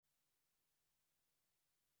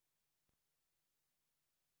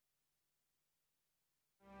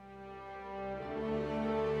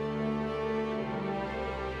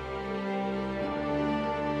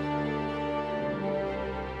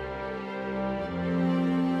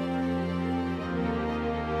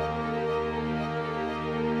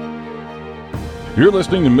You're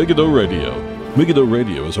listening to Megiddo Radio. Megiddo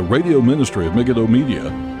Radio is a radio ministry of Megiddo Media.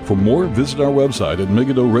 For more, visit our website at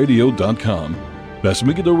megiddoradio.com. That's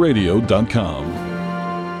megiddoradio.com.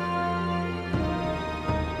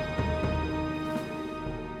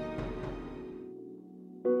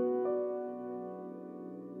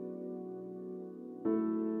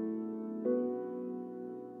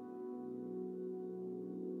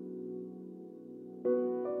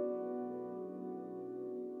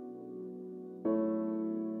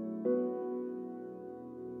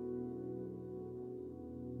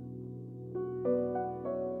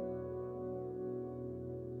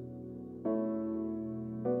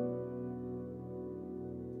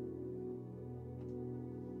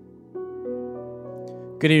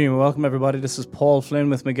 Good evening and welcome everybody. This is Paul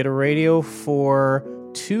Flynn with Megiddo Radio for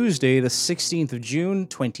Tuesday, the 16th of June,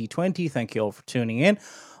 2020. Thank you all for tuning in.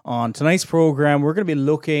 On tonight's program, we're going to be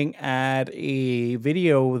looking at a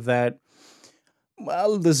video that,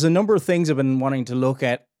 well, there's a number of things I've been wanting to look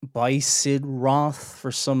at by Sid Roth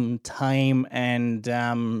for some time, and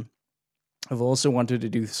I've also wanted to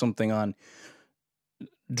do something on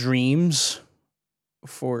dreams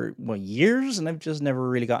for, years, and I've just never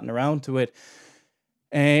really gotten around to it.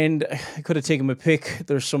 And I could have taken my pick.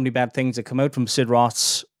 There's so many bad things that come out from Sid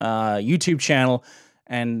Roth's YouTube channel,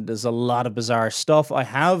 and there's a lot of bizarre stuff. I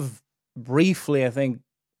have briefly, I think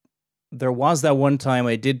there was that one time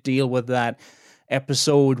I did deal with that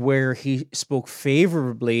episode where he spoke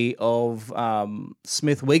favorably of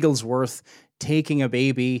Smith Wigglesworth taking a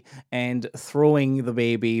baby and throwing the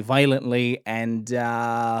baby violently, and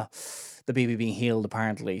the baby being healed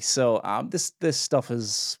apparently. So this stuff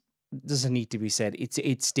doesn't need to be said.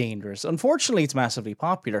 It's dangerous. Unfortunately, it's massively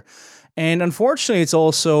popular. And unfortunately, it's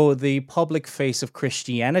also the public face of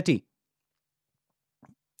Christianity.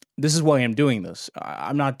 This is why I'm doing this.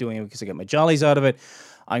 I'm not doing it because I get my jollies out of it.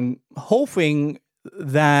 I'm hoping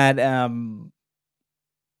that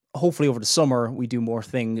hopefully over the summer we do more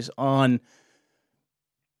things on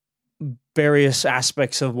various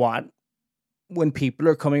aspects of when people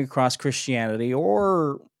are coming across Christianity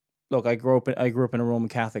or... Look, I grew up in a Roman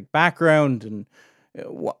Catholic background, and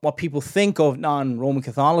what people think of non-Roman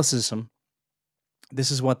Catholicism, this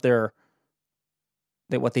is what they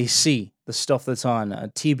see, the stuff that's on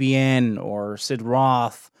TBN or Sid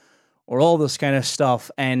Roth or all this kind of stuff,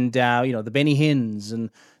 and the Benny Hinns and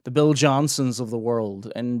the Bill Johnsons of the world,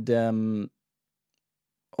 and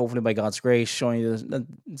hopefully by God's grace, showing you that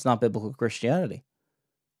it's not biblical Christianity,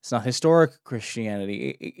 it's not historic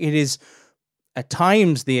Christianity. It is. At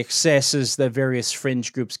times, the excesses that various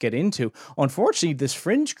fringe groups get into. Unfortunately, this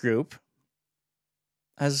fringe group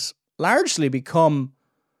has largely become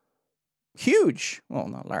huge. Well,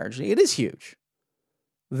 not largely. It is huge.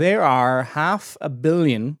 There are 500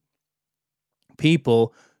 million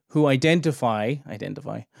people who identify,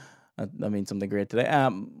 that means something great today,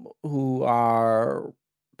 who are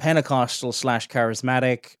Pentecostal /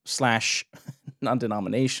 charismatic /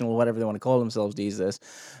 non-denominational, whatever they want to call themselves these days.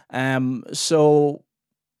 So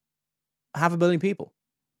 500 million people.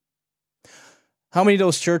 How many of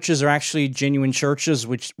those churches are actually genuine churches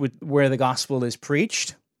where the gospel is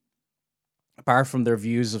preached? Apart from their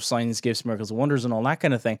views of signs, gifts, miracles, and wonders, and all that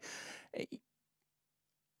kind of thing.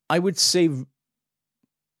 I would say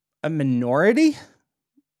a minority.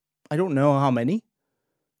 I don't know how many,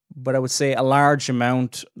 but I would say a large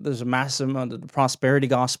amount. There's a massive amount of the prosperity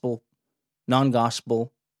gospel,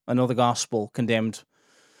 non-gospel, another gospel condemned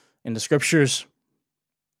in the scriptures.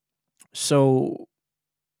 So,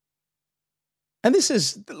 and this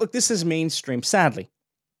is mainstream, sadly.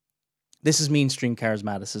 This is mainstream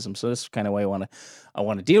charismaticism. So this is kind of why I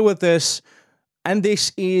want to deal with this. And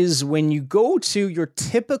this is when you go to your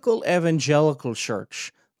typical evangelical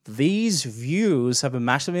church, these views have been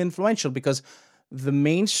massively influential because the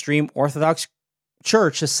mainstream Orthodox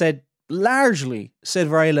church has said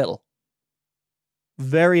very little.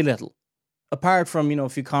 Very little. Apart from, a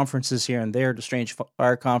few conferences here and there, the Strange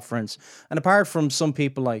Fire Conference, and apart from some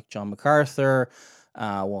people like John MacArthur,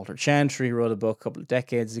 Walter Chantry wrote a book a couple of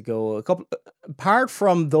decades ago. Apart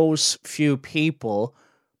from those few people,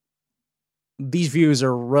 these views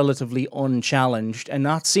are relatively unchallenged and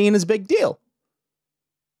not seen as a big deal.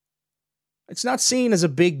 It's not seen as a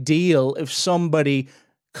big deal if somebody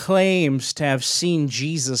claims to have seen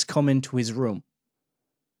Jesus come into his room.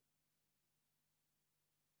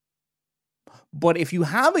 But if you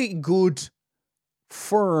have a good,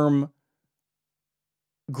 firm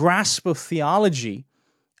grasp of theology,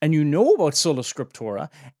 and you know about sola scriptura,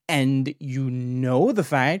 and you know the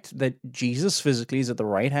fact that Jesus physically is at the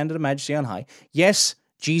right hand of the Majesty on high. Yes,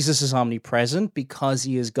 Jesus is omnipresent because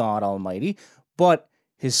he is God Almighty, but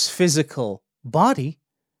his physical body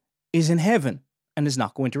is in heaven and is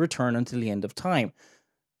not going to return until the end of time.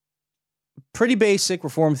 Pretty basic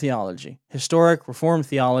Reformed theology, historic Reformed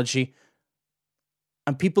theology.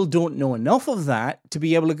 And people don't know enough of that to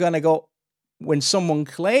be able to kind of go, when someone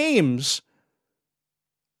claims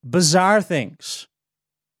bizarre things,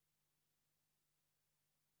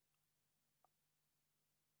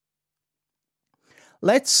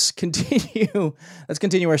 let's continue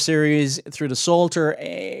our series through the Psalter.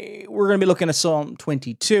 We're going to be looking at Psalm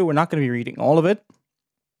 22. We're not going to be reading all of it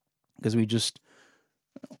because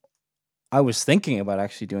I was thinking about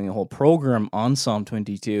actually doing a whole program on Psalm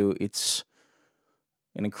 22. It's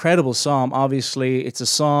an incredible psalm. Obviously, it's a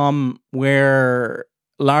psalm where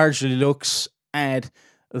largely looks at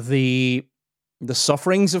the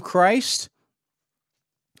sufferings of Christ.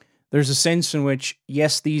 There's a sense in which,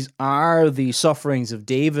 yes, these are the sufferings of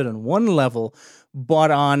David on one level, but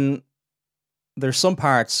there's some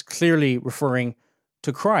parts clearly referring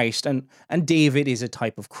to Christ, and David is a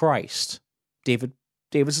type of Christ.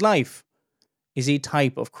 David's life is a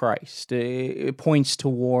type of Christ. It points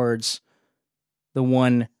towards the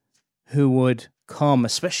one who would come,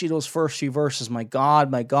 especially those first few verses. My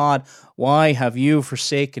God, why have you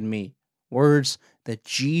forsaken me? Words that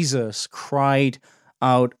Jesus cried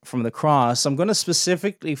out from the cross. I'm going to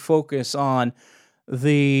specifically focus on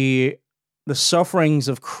the sufferings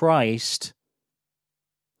of Christ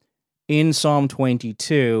in Psalm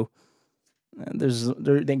 22. There's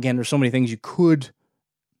so many things you could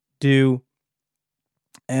do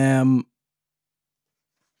and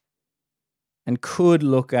could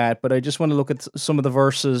look at, but I just want to look at some of the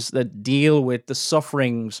verses that deal with the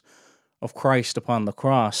sufferings of Christ upon the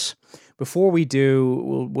cross. Before we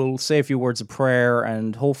do, we'll say a few words of prayer,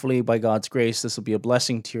 and hopefully by God's grace, this will be a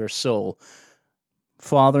blessing to your soul.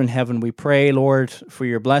 Father in heaven, we pray, Lord, for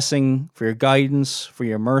your blessing, for your guidance, for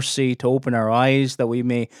your mercy, to open our eyes that we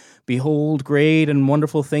may behold great and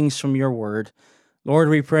wonderful things from your word. Lord,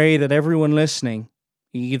 we pray that everyone listening,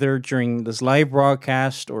 either during this live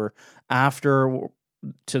broadcast or after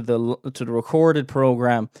to the recorded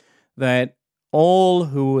program, that all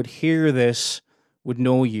who would hear this would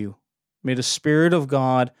know you. May the Spirit of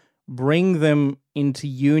God bring them into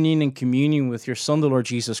union and communion with your Son, the Lord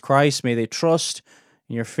Jesus Christ. May they trust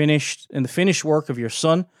in the finished work of your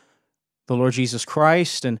Son, the Lord Jesus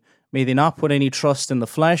Christ, and may they not put any trust in the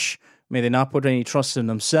flesh. May they not put any trust in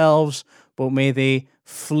themselves, but may they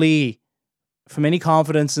flee from any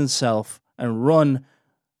confidence in self and run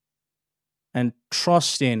and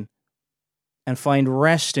trust in and find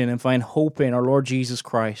rest in and find hope in our Lord Jesus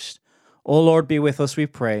Christ. Oh Lord, be with us, we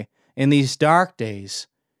pray, in these dark days.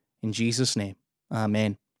 In Jesus' name,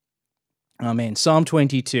 amen. Amen. Psalm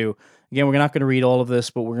 22. Again, we're not going to read all of this,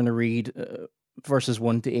 but we're going to read verses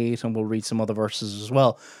 1 to 8, and we'll read some other verses as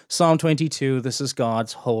well. Psalm 22, this is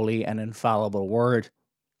God's holy and infallible word.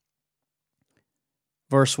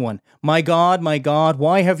 Verse 1. My God,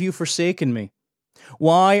 why have you forsaken me?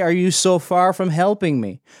 Why are you so far from helping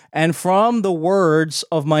me, and from the words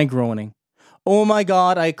of my groaning? O my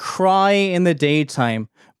God, I cry in the daytime,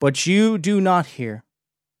 but you do not hear,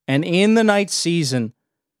 and in the night season,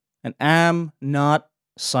 and am not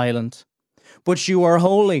silent. But you are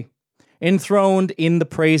holy, enthroned in the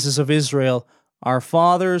praises of Israel. Our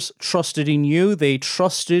fathers trusted in you, they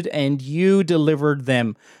trusted, and you delivered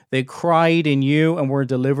them. They cried in you and were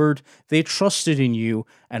delivered. They trusted in you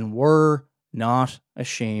and were not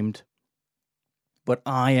ashamed. But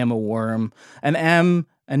I am a worm, and am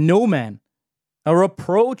a no man, a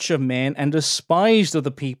reproach of men, and despised of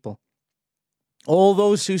the people. All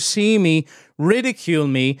those who see me ridicule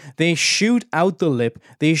me. They shoot out the lip.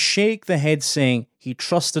 They shake the head, saying, He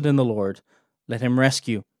trusted in the Lord. Let him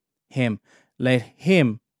rescue him. Let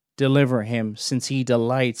him deliver him, since he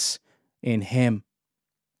delights in him.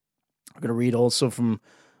 I'm going to read also from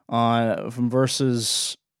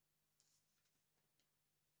verses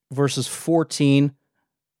 14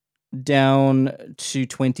 down to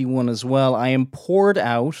 21 as well. I am poured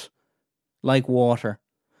out like water,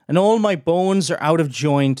 and all my bones are out of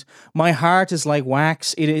joint. My heart is like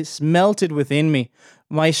wax, it is melted within me.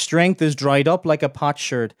 My strength is dried up like a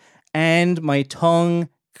potsherd, and my tongue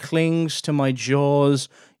clings to my jaws.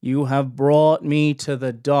 You have brought me to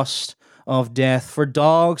the dust of death. For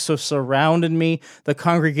dogs have surrounded me. The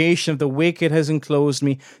congregation of the wicked has enclosed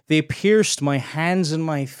me. They pierced my hands and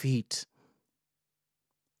my feet.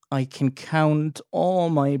 I can count all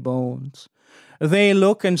my bones. They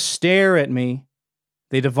look and stare at me.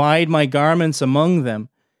 They divide my garments among them,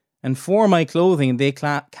 and for my clothing they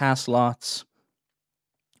cast lots.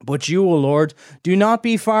 But you, O Lord, do not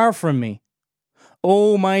be far from me.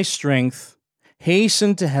 O my strength,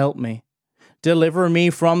 hasten to help me. Deliver me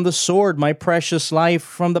from the sword, my precious life,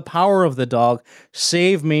 from the power of the dog.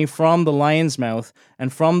 Save me from the lion's mouth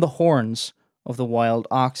and from the horns of the wild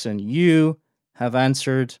oxen. You have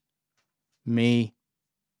answered me.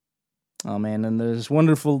 Amen. And there's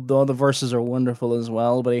wonderful, the other verses are wonderful as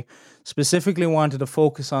well, but I specifically wanted to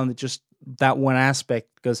focus on just that one aspect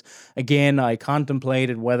because, again, I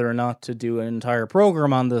contemplated whether or not to do an entire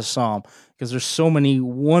program on this psalm because there's so many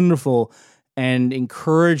wonderful and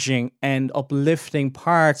encouraging and uplifting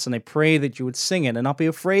parts, and I pray that you would sing it and not be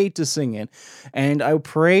afraid to sing it. And I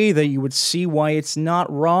pray that you would see why it's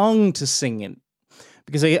not wrong to sing it.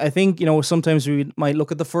 Because I think, sometimes we might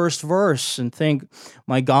look at the first verse and think,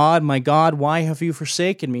 my God, why have you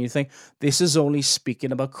forsaken me? You think, this is only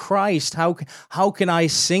speaking about Christ. How can I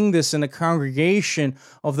sing this in a congregation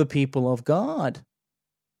of the people of God?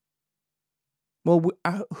 Well,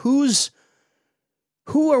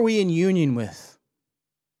 who are we in union with?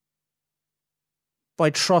 By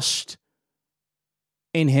trust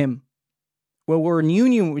in Him. Well, we're in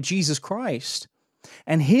union with Jesus Christ.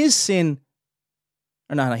 And His sin...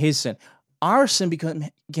 Or not his sin. Our sin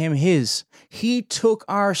became His. He took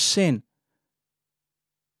our sin.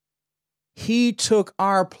 He took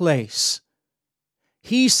our place.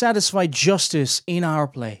 He satisfied justice in our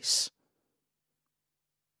place.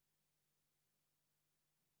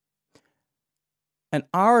 And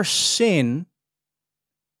our sin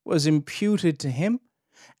was imputed to Him,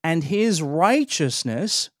 and His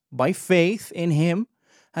righteousness, by faith in Him,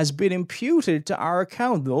 has been imputed to our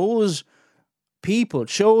account. Those people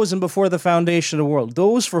chosen before the foundation of the world,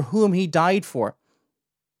 those for whom He died for.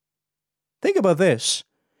 Think about this.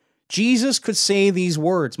 Jesus could say these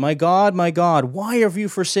words, my God, why have you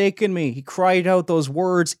forsaken me? He cried out those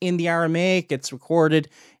words in the Aramaic. It's recorded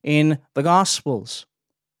in the Gospels.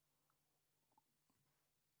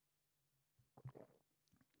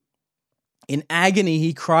 In agony,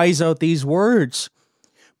 He cries out these words.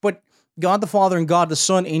 But God the Father and God the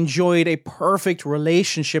Son enjoyed a perfect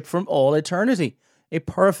relationship from all eternity. A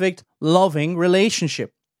perfect, loving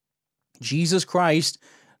relationship. Jesus Christ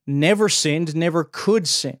never sinned, never could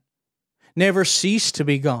sin. Never ceased to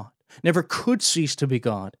be God. Never could cease to be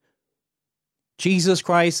God. Jesus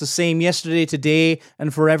Christ, the same yesterday, today,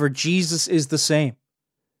 and forever. Jesus is the same.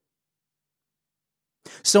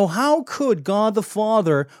 So how could God the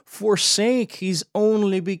Father forsake His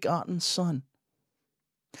only begotten Son?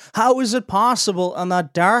 How is it possible on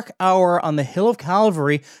that dark hour on the hill of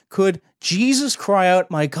Calvary could Jesus cry out,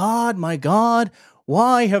 my God,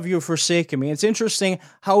 why have you forsaken me? It's interesting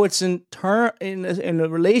how it's in a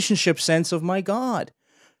relationship sense of my God.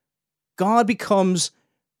 God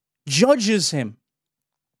judges him.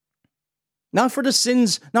 Not for the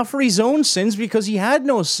sins, not for His own sins, because He had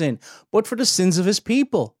no sin, but for the sins of His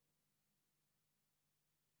people.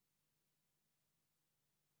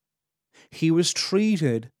 He was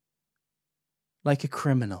treated like a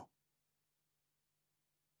criminal.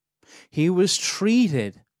 He was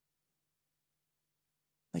treated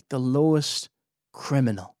like the lowest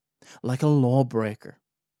criminal, like a lawbreaker,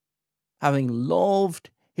 having loved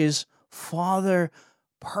His Father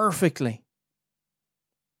perfectly.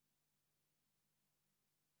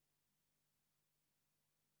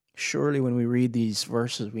 Surely when we read these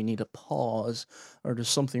verses, we need to pause, or there's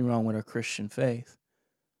something wrong with our Christian faith.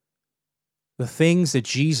 The things that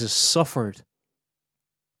Jesus suffered,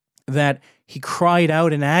 that He cried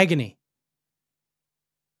out in agony.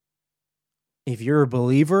 If you're a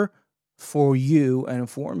believer, for you and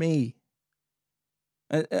for me.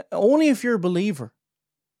 Only if you're a believer.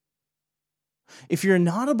 If you're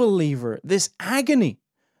not a believer, this agony,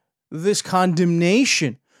 this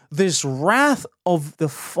condemnation, this wrath of the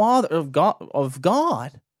Father of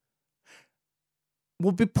God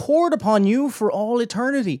will be poured upon you for all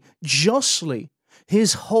eternity, justly.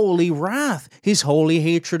 His holy wrath, His holy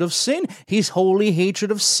hatred of sin, His holy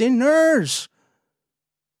hatred of sinners.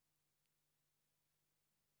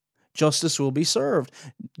 Justice will be served.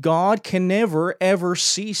 God can never, ever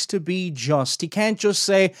cease to be just. He can't just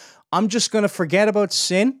say, I'm just going to forget about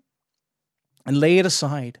sin and lay it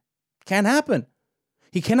aside. Can't happen.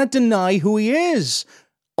 He cannot deny who He is.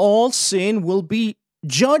 All sin will be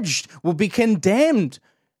judged, will be condemned.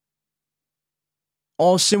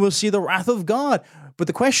 All sin will see the wrath of God. But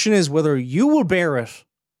the question is whether you will bear it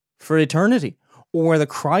for eternity, or whether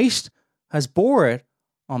Christ has bore it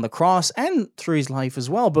on the cross and through His life as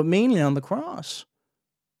well, but mainly on the cross.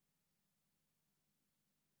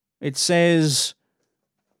 It says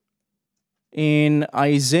in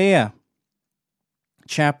Isaiah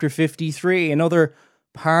chapter 53, another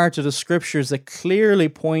part of the scriptures that clearly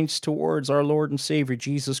points towards our Lord and Savior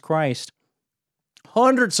Jesus Christ.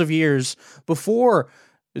 hundreds of years before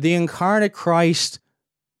the incarnate Christ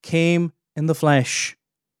came in the flesh.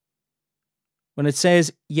 When it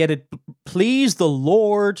says, yet it pleased the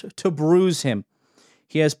Lord to bruise him.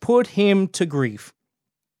 He has put him to grief.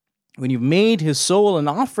 When you've made his soul an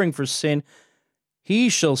offering for sin, he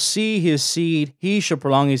shall see his seed, he shall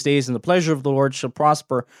prolong his days, and the pleasure of the Lord shall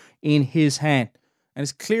prosper in his hand. And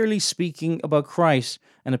it's clearly speaking about Christ.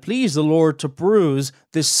 And it pleased the Lord to bruise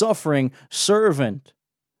this suffering servant.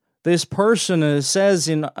 This person, it says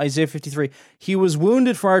in Isaiah 53, he was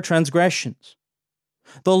wounded for our transgressions.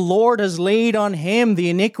 The Lord has laid on him the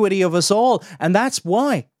iniquity of us all. And that's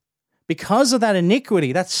why. Because of that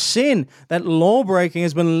iniquity, that sin, that law-breaking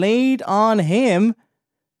has been laid on him,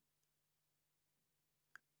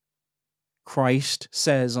 Christ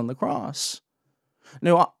says on the cross.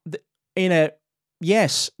 Now,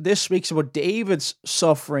 yes, this speaks about David's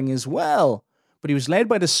suffering as well, but he was led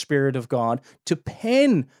by the Spirit of God to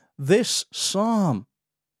pen this psalm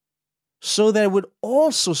so that it would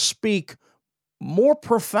also speak more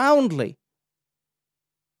profoundly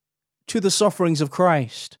to the sufferings of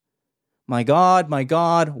Christ. My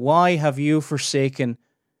God, why have you forsaken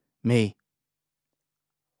me?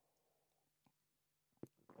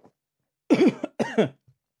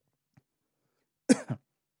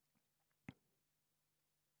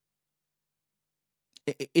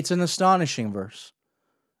 It's an astonishing verse.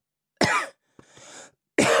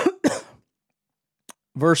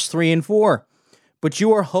 Verse 3 and 4. But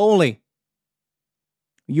you are holy.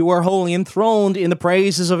 You are holy, enthroned in the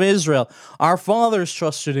praises of Israel. Our fathers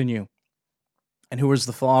trusted in you. And who was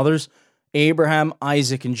the fathers? Abraham,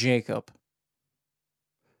 Isaac, and Jacob.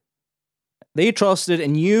 They trusted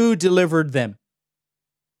and you delivered them.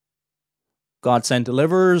 God sent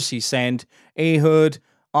deliverers. He sent Ehud,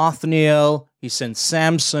 Othniel. He sent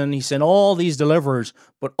Samson. He sent all these deliverers.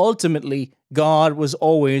 But ultimately, God was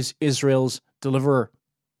always Israel's deliverer.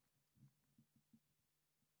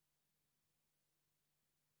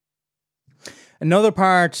 Another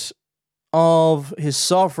part of his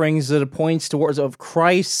sufferings that it points towards of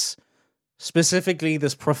Christ, specifically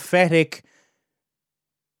this prophetic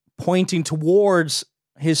pointing towards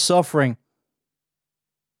his suffering.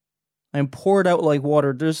 I am poured out like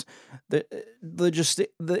water. There's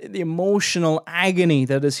the emotional agony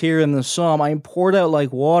that is here in the psalm. I am poured out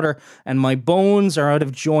like water, and my bones are out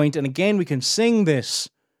of joint. And again, we can sing this.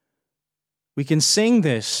 We can sing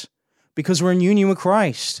this because we're in union with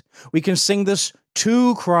Christ. We can sing this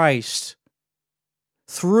to Christ,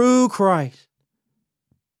 through Christ,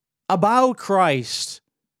 about Christ.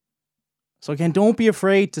 So again, don't be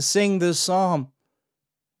afraid to sing this psalm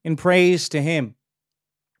in praise to him.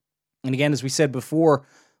 And again, as we said before,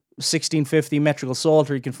 1650 metrical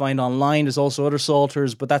psalter you can find online. There's also other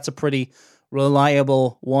psalters, but that's a pretty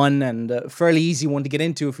reliable one and a fairly easy one to get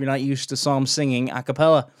into if you're not used to psalm singing a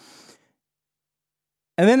cappella.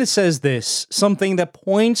 And then it says this, something that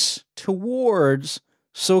points towards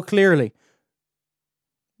so clearly.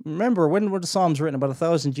 Remember, when were the Psalms written? About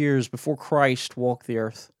 1,000 years before Christ walked the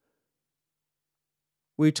earth.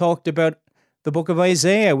 We talked about the book of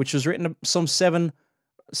Isaiah, which was written some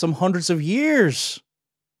hundreds of years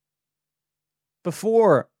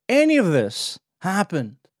before any of this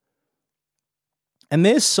happened. And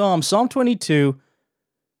this Psalm 22,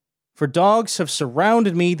 for dogs have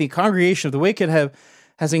surrounded me, the congregation of the wicked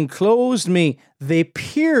has enclosed me. They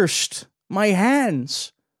pierced my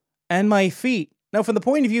hands and my feet. Now, from the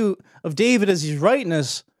point of view of David as he's writing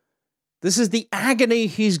this is the agony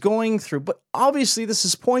he's going through. But obviously this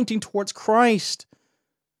is pointing towards Christ,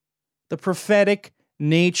 the prophetic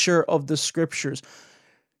nature of the scriptures,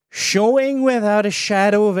 showing without a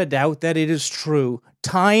shadow of a doubt that it is true,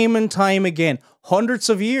 time and time again, hundreds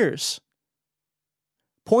of years,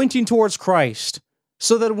 pointing towards Christ,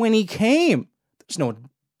 so that when he came, there's no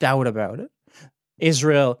doubt about it,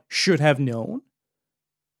 Israel should have known.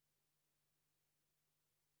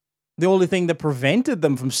 The only thing that prevented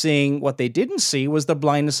them from seeing what they didn't see was the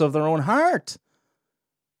blindness of their own heart.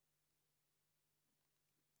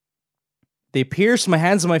 They pierced my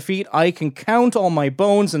hands and my feet. I can count all my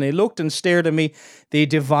bones. And they looked and stared at me. They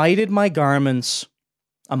divided my garments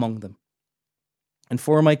among them. And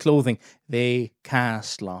for my clothing, they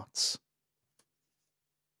cast lots.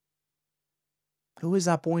 Who is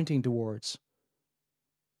that pointing towards?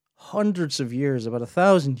 Hundreds of years, about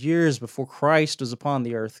 1,000 years before Christ was upon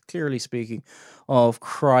the earth, clearly speaking of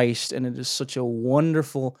Christ. And it is such a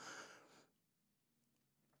wonderful...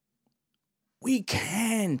 We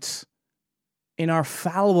can't, in our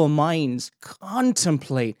fallible minds,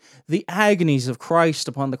 contemplate the agonies of Christ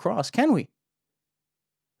upon the cross, can we?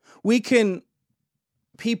 We can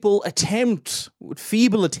people attempt, with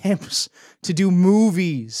feeble attempts, to do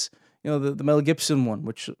movies. The Mel Gibson one,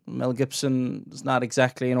 which Mel Gibson is not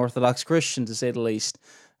exactly an Orthodox Christian, to say the least.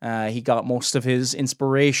 He got most of his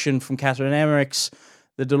inspiration from Catherine Emmerich's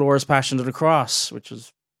The Dolores Passion of the Cross, which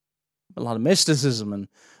is a lot of mysticism and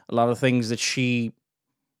a lot of things that she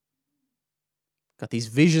got these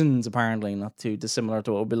visions, apparently, not too dissimilar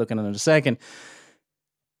to what we'll be looking at in a second.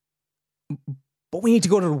 But we need to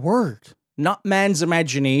go to the Word, not man's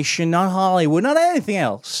imagination, not Hollywood, not anything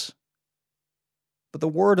else, but the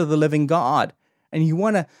Word of the living God. And you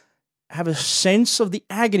want to have a sense of the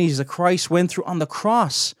agonies that Christ went through on the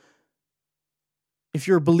cross. If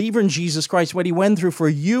you're a believer in Jesus Christ, what he went through for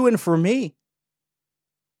you and for me,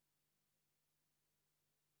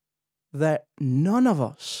 that none of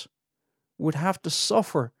us would have to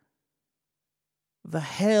suffer the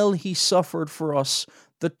hell he suffered for us,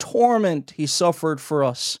 the torment he suffered for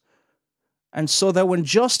us. And so that when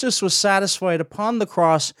justice was satisfied upon the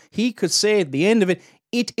cross, he could say at the end of it,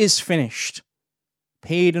 it is finished,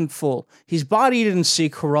 paid in full. His body didn't see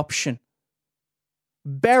corruption,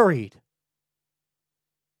 buried.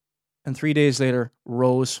 And 3 days later,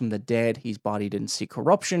 rose from the dead. His body didn't see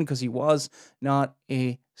corruption because he was not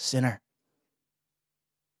a sinner.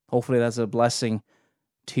 Hopefully that's a blessing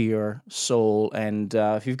to your soul. And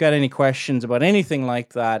if you've got any questions about anything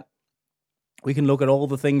like that, we can look at all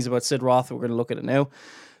the things about Sid Roth. We're going to look at it now.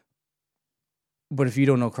 But if you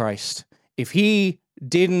don't know Christ, if he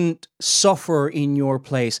didn't suffer in your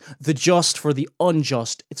place, the just for the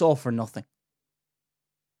unjust, it's all for nothing.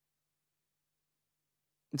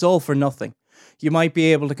 It's all for nothing. You might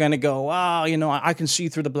be able to kind of go, I can see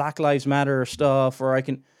through the Black Lives Matter stuff, or I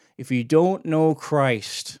can... If you don't know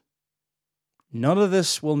Christ, none of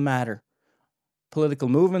this will matter. Political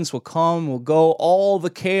movements will come, will go. All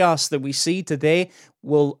the chaos that we see today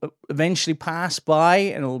will eventually pass by,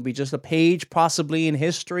 and it will be just a page possibly in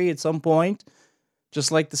history at some point,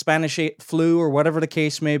 just like the Spanish flu or whatever the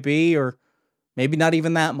case may be, or maybe not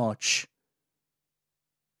even that much.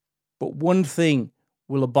 But one thing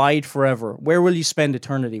will abide forever. Where will you spend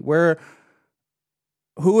eternity?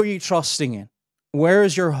 Who are you trusting in? Where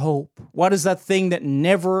is your hope? What is that thing that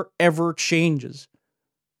never, ever changes?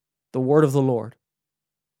 The word of the Lord.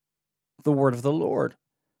 The word of the Lord.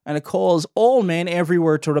 And it calls all men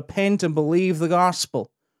everywhere to repent and believe the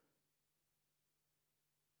gospel.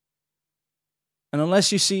 And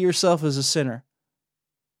unless you see yourself as a sinner,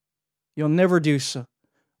 you'll never do so.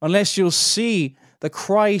 Unless you'll see that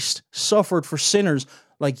Christ suffered for sinners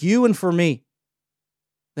like you and for me,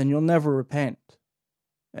 then you'll never repent.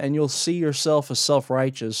 And you'll see yourself as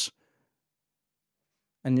self-righteous.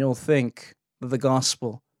 And you'll think that the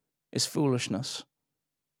gospel is foolishness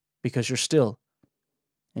because you're still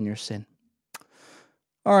in your sin.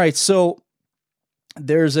 All right, so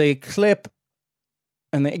there's a clip,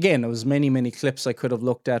 and again, there was many, many clips I could have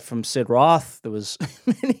looked at from Sid Roth. There was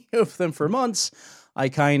many of them for months. I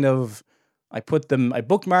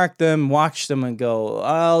bookmarked them, watched them, and go,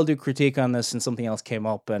 I'll do critique on this, and something else came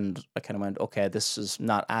up, and I kind of went, okay, this is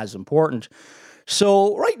not as important.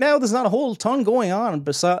 So right now, there's not a whole ton going on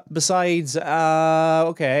besides,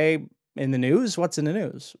 in the news. What's in the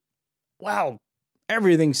news? Well,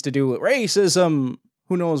 everything's to do with racism.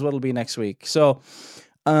 Who knows what'll be next week? So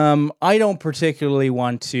I don't particularly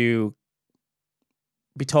want to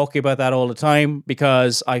be talking about that all the time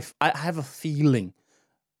because I have a feeling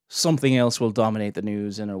something else will dominate the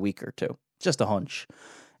news in a week or two. Just a hunch.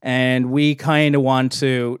 And we kind of want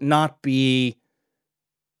to not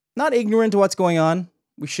ignorant to what's going on.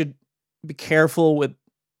 We should be careful with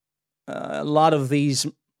a lot of these,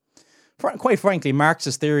 quite frankly,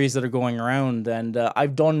 Marxist theories that are going around. And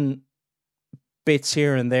I've done bits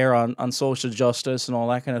here and there on social justice and all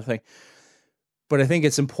that kind of thing. But I think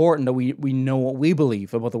it's important that we know what we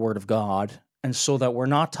believe about the Word of God, and so that we're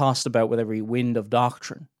not tossed about with every wind of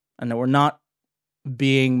doctrine, and that we're not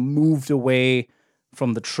being moved away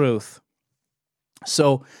from the truth.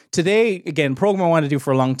 So today, again, program I want to do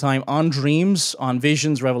for a long time on dreams, on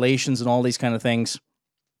visions, revelations, and all these kind of things.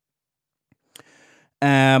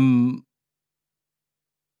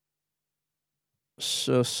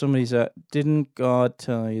 So somebody's didn't God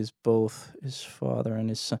tell us both his Father and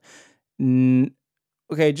his Son?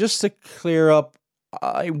 Okay, just to clear up,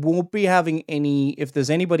 I won't be having any, if there's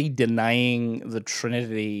anybody denying the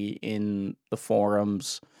Trinity in the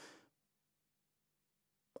forums,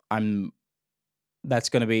 that's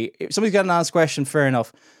going to be, if somebody's got an honest question, fair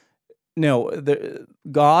enough. No,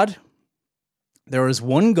 God, there is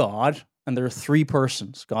one God, and there are three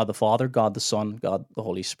persons: God the Father, God the Son, God the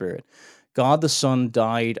Holy Spirit. God the Son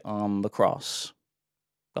died on the cross.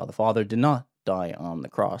 God the Father did not die on the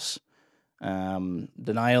cross.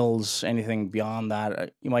 Denials, anything beyond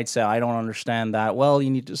that, you might say, I don't understand that. Well, you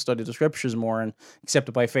need to study the scriptures more and accept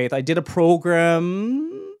it by faith. I did a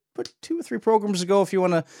program, but 2 or 3 programs ago, if you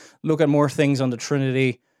want to look at more things on the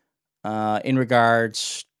Trinity in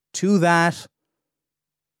regards to that,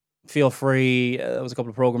 feel free. That was a couple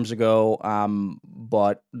of programs ago,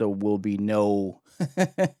 but there will be no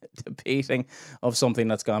debating of something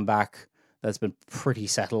that's gone back, that's been pretty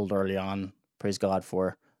settled early on. Praise God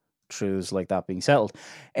for truths like that being settled.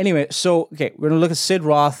 Anyway, so okay, we're gonna look at Sid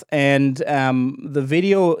Roth, and the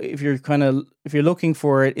video, if you're looking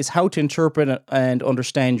for it, is How to Interpret and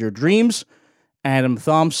Understand Your Dreams. Adam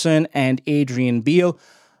Thompson and Adrian Beale.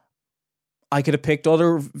 I could have picked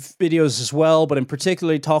other videos as well, but in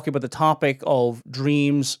particularly talking about the topic of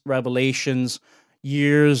dreams, revelations,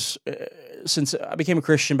 years since I became a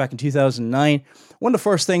Christian back in 2009. One of the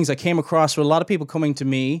first things I came across were a lot of people coming to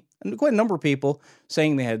me, and quite a number of people,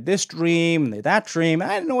 saying they had this dream and they had that dream. I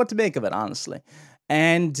didn't know what to make of it, honestly.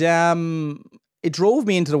 And it drove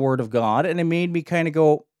me into the Word of God, and it made me kind of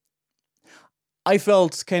go, I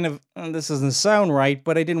felt kind of, this doesn't sound right,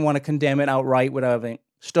 but I didn't want to condemn it outright without having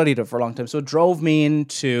studied it for a long time. So it drove me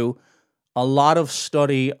into a lot of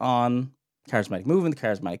study on charismatic movement,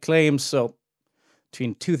 charismatic claims. So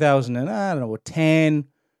between 2010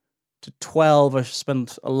 to 12, I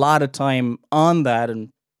spent a lot of time on that and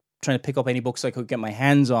trying to pick up any books I could get my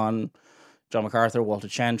hands on. John MacArthur, Walter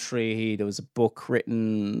Chantry. There was a book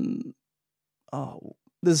written,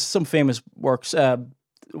 there's some famous works,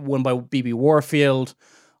 one by B.B. Warfield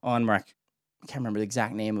on Mark. I can't remember the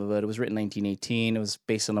exact name of it. It was written in 1918. It was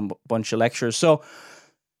based on a bunch of lectures. So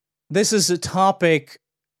this is a topic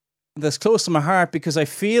that's close to my heart because I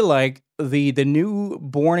feel like the new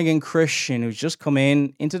born-again Christian who's just come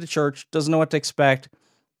into the church, doesn't know what to expect,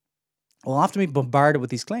 will often be bombarded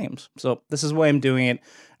with these claims. So this is why I'm doing it,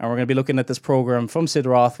 and we're going to be looking at this program from Sid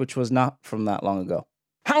Roth, which was not from that long ago.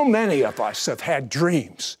 How many of us have had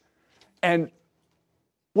dreams, and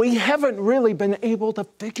we haven't really been able to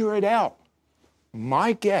figure it out?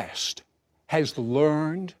 My guest has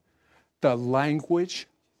learned the language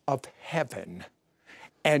of heaven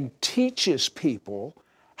and teaches people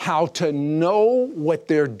how to know what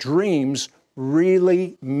their dreams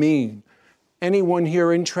really mean. Anyone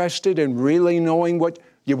here interested in really knowing what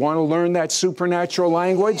you want to learn, that supernatural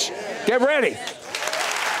language? Get ready.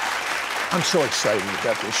 I'm so excited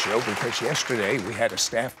about this show because yesterday we had a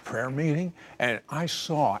staff prayer meeting and I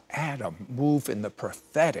saw Adam move in the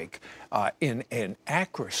prophetic in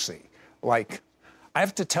accuracy. Like, I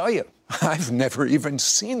have to tell you, I've never even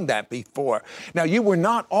seen that before. Now, you were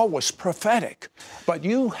not always prophetic, but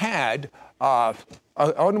you had an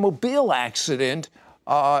automobile accident.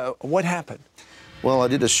 What happened? Well, I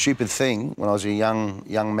did a stupid thing when I was a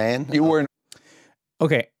young man. You were...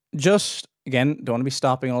 Okay, just... Again, don't want to be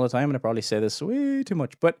stopping all the time, and I probably say this way too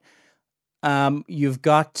much, but you've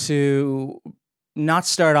got to not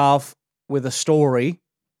start off with a story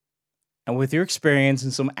and with your experience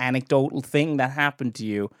and some anecdotal thing that happened to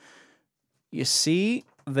you. You see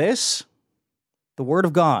this? The Word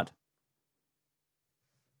of God.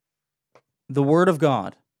 The Word of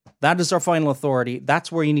God. That is our final authority.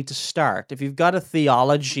 That's where you need to start. If you've got a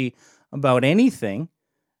theology about anything,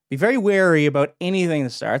 be very wary about anything that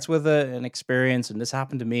starts with an experience, and this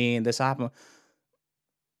happened to me, and this happened.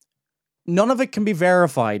 None of it can be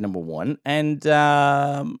verified, number one. And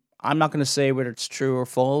I'm not going to say whether it's true or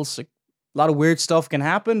false. A lot of weird stuff can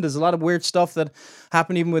happen. There's a lot of weird stuff that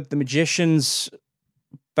happened even with the magicians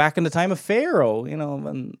back in the time of Pharaoh. You know,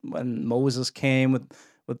 when Moses came with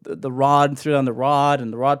the rod, threw down the rod,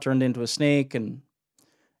 and the rod turned into a snake and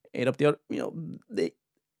ate up the other. You know,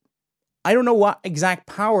 I don't know what exact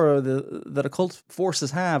power that occult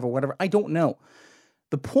forces have or whatever. I don't know.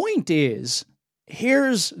 The point is,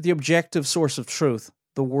 here's the objective source of truth,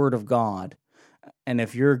 the Word of God. And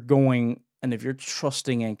if you're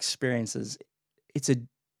trusting in experiences, it's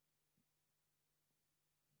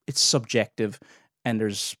subjective, and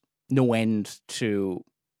there's no end to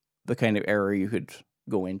the kind of error you could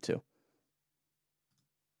go into.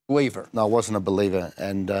 Believer. No, I wasn't a believer,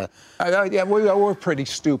 and yeah, we were pretty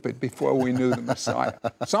stupid before we knew the Messiah.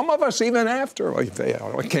 Some of us even after. I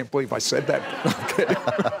can't believe I said that. Okay.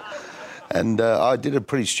 And I did a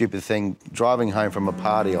pretty stupid thing. Driving home from a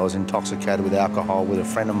party, I was intoxicated with alcohol with a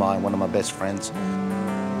friend of mine, one of my best friends.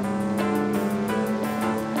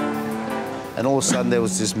 And all of a sudden there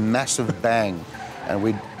was this massive bang, and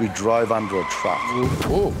we drove under a truck.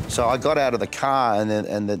 Ooh. So I got out of the car, and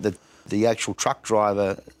the actual truck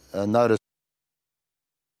driver noticed.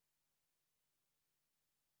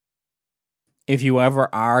 if you ever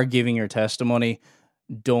are giving your testimony,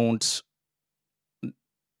 don't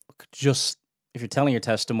just, if you're telling your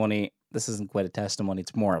testimony, this isn't quite a testimony,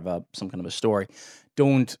 it's more of some kind of a story.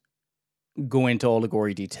 Don't go into all the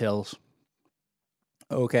gory details.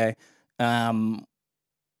 Okay. To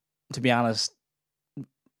be honest,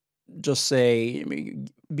 just say,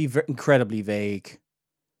 be incredibly vague.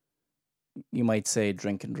 You might say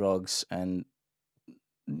drink and drugs, and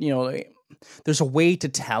there's a way to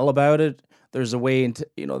tell about it. There's a way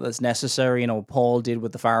that's necessary. Paul did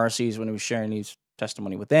with the Pharisees when he was sharing his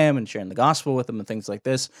testimony with them and sharing the gospel with them and things like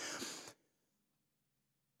this.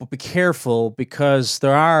 But be careful, because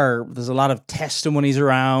there's a lot of testimonies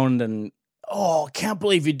around, and I can't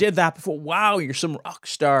believe you did that before. Wow, you're some rock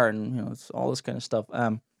star, and it's all this kind of stuff.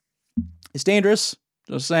 It's dangerous.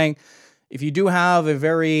 Just saying, if you do have a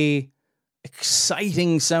very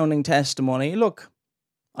exciting sounding testimony, look,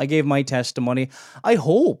 I gave my testimony. I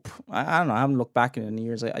hope, I don't know, I haven't looked back in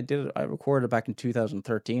years. I recorded it back in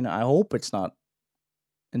 2013. I hope it's not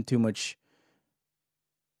in too much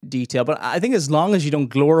detail, but I think as long as you don't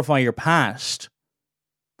glorify your past,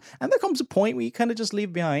 and there comes a point where you kind of just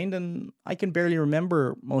leave behind, and I can barely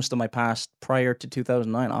remember most of my past prior to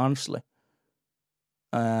 2009, honestly.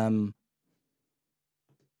 Was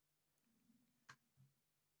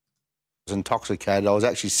intoxicated. I was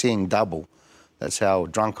actually seeing double. That's how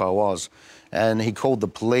drunk I was. And he called the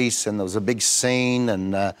police, and there was a big scene,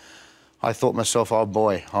 and I thought to myself, oh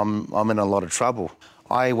boy, I'm in a lot of trouble.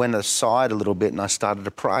 I went aside a little bit and I started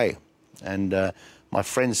to pray. And my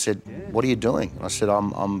friend said, what are you doing? And I said,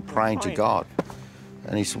 I'm praying to God.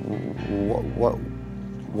 And he said, what?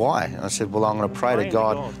 Why? And I said, well, I'm going to pray to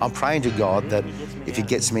God. I'm praying to God that if he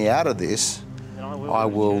gets me out of this, I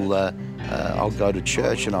will, I'll go to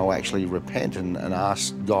church and I'll actually repent and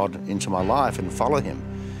ask God into my life and follow him.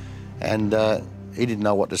 And he didn't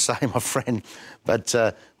know what to say, my friend. But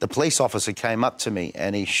the police officer came up to me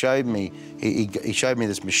and he showed me, he showed me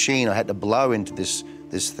this machine. I had to blow into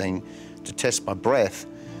this thing to test my breath.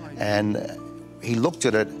 And he looked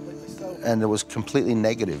at it and it was completely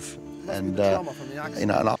negative. And,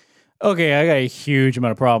 okay, I got a huge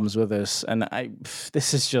amount of problems with this. And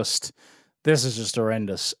this is just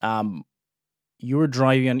horrendous. You were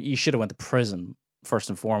driving, you should have went to prison, first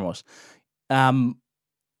and foremost.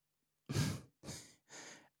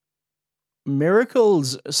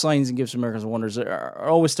 Miracles, signs and gifts of miracles and wonders are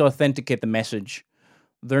always to authenticate the message.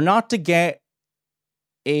 They're not to get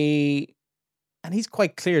and he's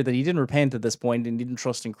quite clear that he didn't repent at this point and didn't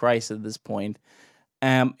trust in Christ at this point.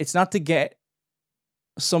 It's not to get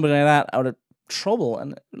somebody like that out of trouble,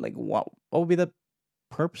 and like what would be the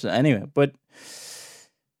purpose anyway? But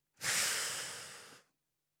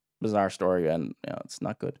bizarre story, and it's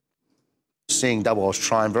not good. Seeing double, I was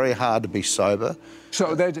trying very hard to be sober.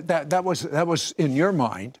 So that was in your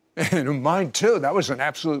mind, and in mine too. That was an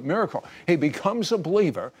absolute miracle. He becomes a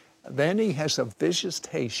believer, then he has a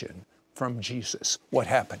visitation from Jesus. What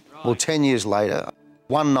happened? Well, 10 years later,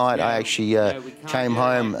 one night I actually came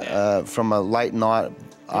home from a late night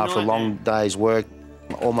after a long day's work.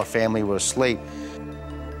 All my family were asleep.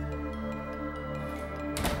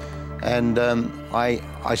 And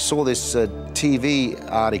I saw this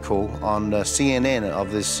TV article on CNN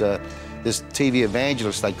of this TV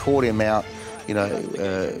evangelist. They caught him out,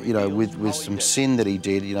 with some sin that he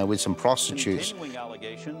did, with some prostitutes.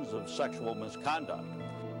 Allegations of sexual misconduct.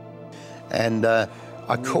 And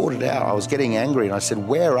I called it out. I was getting angry, and I said,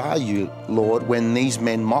 "Where are you, Lord, when these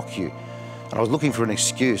men mock you?" And I was looking for an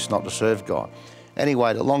excuse not to serve God.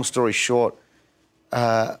 Anyway, the long story short.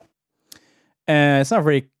 It's not a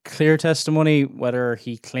very clear testimony whether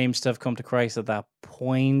he claims to have come to Christ at that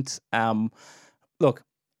point. Look,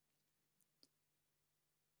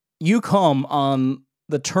 you come on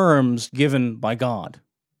the terms given by God.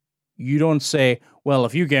 You don't say, well,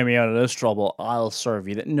 if you get me out of this trouble, I'll serve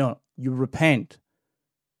you. No, you repent.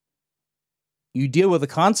 You deal with the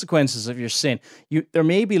consequences of your sin. There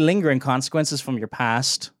may be lingering consequences from your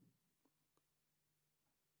past.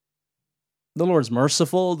 The Lord's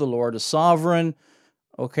merciful. The Lord is sovereign.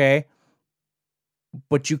 Okay?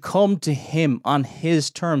 But you come to him on his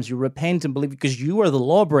terms. You repent and believe because you are the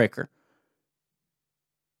lawbreaker.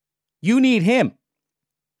 You need him.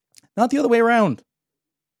 Not the other way around.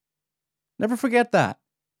 Never forget that.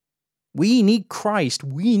 We need Christ.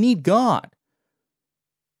 We need God.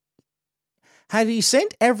 Had he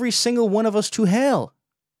sent every single one of us to hell,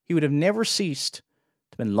 he would have never ceased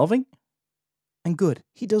to be loving and good.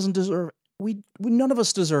 He doesn't deserve it. We none of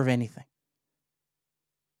us deserve anything.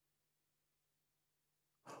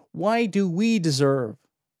 Why do we deserve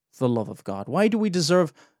the love of God? Why do we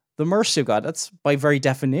deserve the mercy of God? That's by very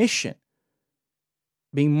definition.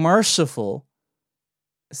 Being merciful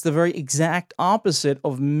is the very exact opposite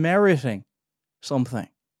of meriting something.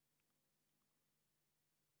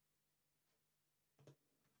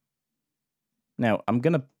 Now, I'm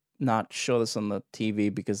going to not show this on the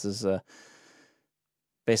TV because there's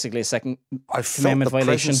basically a second I felt commandment the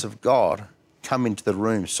violation. presence of God come into the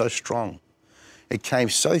room so strong. It came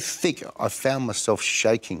so thick, I found myself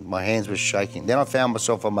shaking. My hands were shaking. Then I found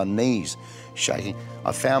myself on my knees shaking.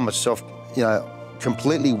 I found myself,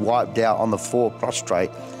 completely wiped out on the floor,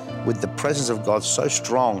 prostrate, with the presence of God so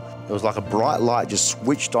strong. It was like a bright light just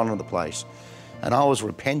switched onto the place. And I was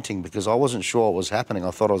repenting because I wasn't sure what was happening.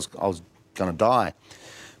 I thought I was going to die.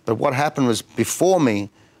 But what happened was, before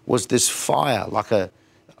me was this fire,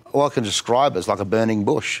 all I can describe it as like a burning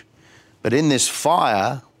bush. But in this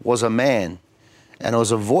fire was a man, and it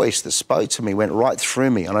was a voice that spoke to me, went right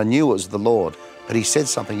through me, and I knew it was the Lord. But he said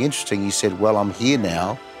something interesting. He said, well, I'm here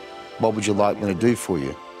now. What would you like me to do for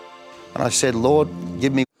you? And I said, Lord,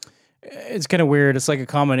 give me... It's kind of weird. It's like a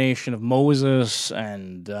combination of Moses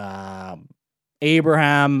and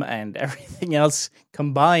Abraham and everything else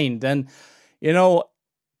combined. And,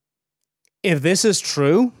 if this is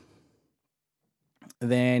true,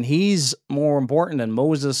 then he's more important than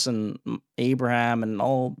Moses and Abraham and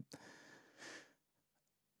all.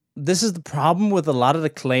 This is the problem with a lot of the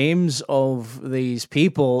claims of these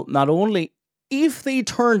people. Not only if they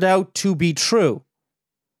turned out to be true,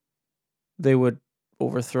 they would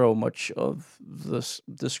overthrow much of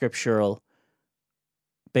the scriptural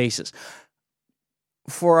basis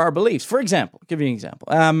for our beliefs. For example, give you an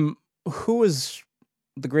example. Who is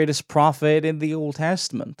the greatest prophet in the Old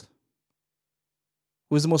Testament?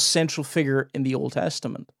 Who is the most central figure in the Old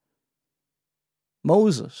Testament?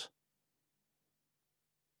 Moses.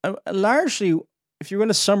 Largely, if you're going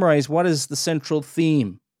to summarize what is the central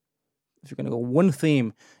theme, if you're going to go one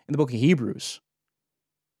theme in the book of Hebrews,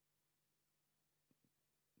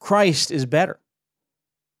 Christ is better.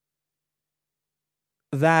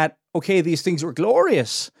 That, okay, these things were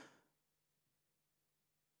glorious,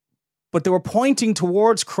 but they were pointing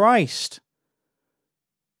towards Christ.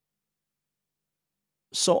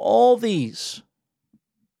 So all these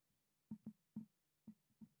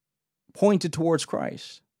pointed towards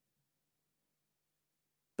Christ.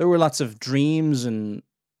 There were lots of dreams and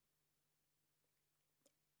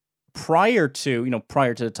prior to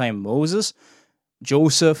the time of Moses,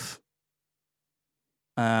 Joseph,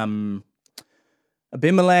 Abimelech,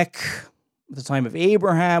 at the time of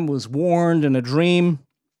Abraham, was warned in a dream.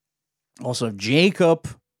 Also Jacob.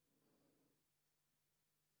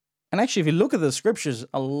 And actually, if you look at the scriptures,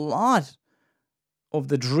 a lot of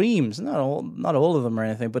the dreams, not all of them or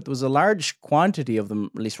anything, but there was a large quantity of them,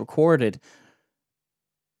 at least recorded,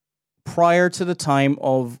 prior to the time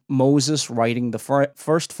of Moses writing the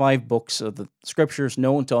first 5 books of the scriptures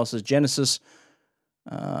known to us as Genesis,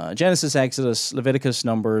 Exodus, Leviticus,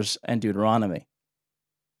 Numbers, and Deuteronomy.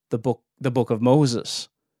 The book of Moses.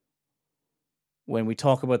 When we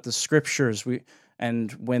talk about the scriptures,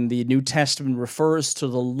 and when the New Testament refers to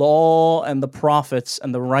the law and the prophets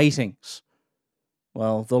and the writings,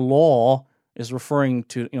 well, the law is referring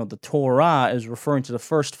to, the Torah is referring to the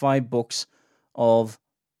first 5 books of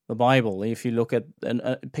the Bible. If you look at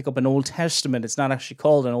pick up an Old Testament, it's not actually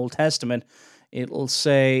called an Old Testament. It'll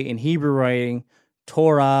say in Hebrew writing,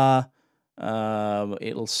 Torah.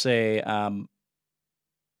 It'll say,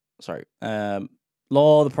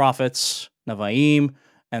 law, the prophets, Nevi'im,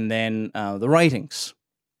 and then the writings.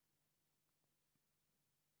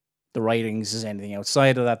 The writings is anything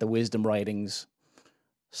outside of that, the wisdom writings,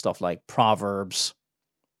 stuff like Proverbs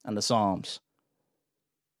and the Psalms.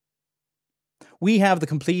 We have the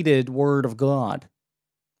completed Word of God.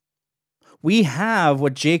 We have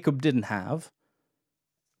what Jacob didn't have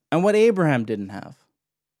and what Abraham didn't have.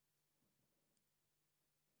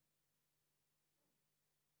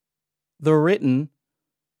 The written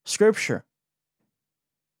Scripture.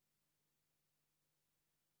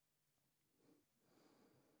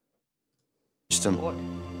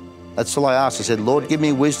 Wisdom. That's all I asked. I said, Lord, give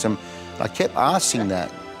me wisdom. And I kept asking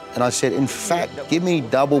that. And I said, in fact, give me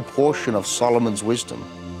double portion of Solomon's wisdom.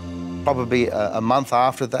 Probably a month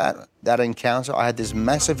after that encounter, I had this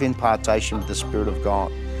massive impartation with the Spirit of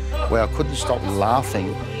God where I couldn't stop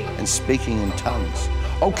laughing and speaking in tongues.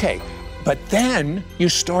 Okay, but then you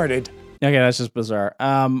started. Okay, that's just bizarre.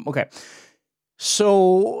 Okay,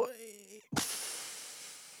 so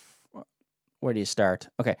where do you start?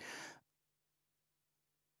 Okay,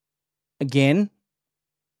 again.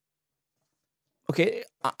 Okay,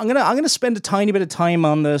 I'm gonna spend a tiny bit of time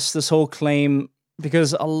on this whole claim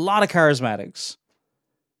because a lot of charismatics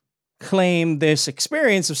claim this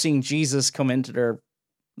experience of seeing Jesus come into their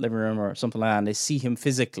living room or something like that, and they see him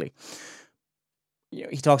physically.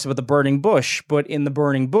 He talks about the burning bush, but in the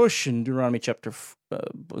burning bush in Deuteronomy chapter,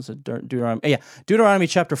 Deuteronomy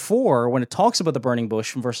chapter 4, when it talks about the burning bush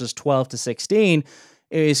from verses 12 to 16,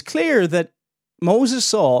 it is clear that Moses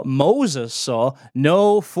saw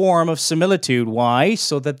no form of similitude. Why?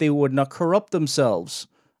 So that they would not corrupt themselves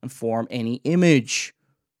and form any image.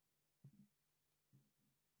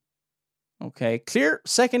 Okay, clear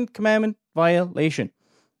second commandment violation.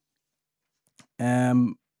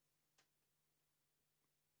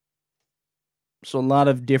 So a lot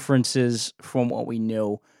of differences from what we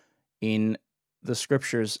know in the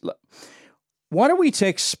scriptures. What are we to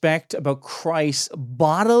expect about Christ's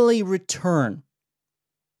bodily return?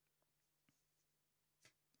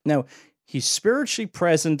 Now, he's spiritually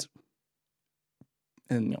present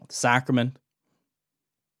in the sacrament,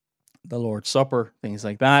 the Lord's Supper, things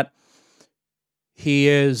like that. He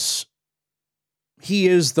is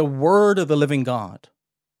the Word of the living God.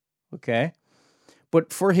 Okay?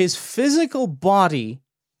 But for his physical body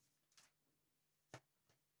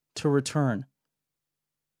to return,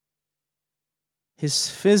 his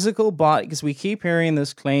physical body, because we keep hearing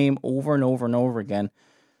this claim over and over and over again,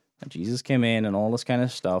 that Jesus came in and all this kind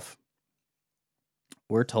of stuff,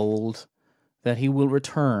 we're told that he will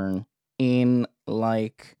return in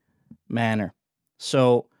like manner.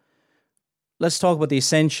 So let's talk about the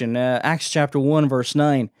ascension. Acts chapter 1, verse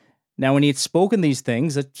 9. Now, when he had spoken these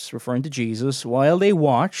things, that's referring to Jesus, while they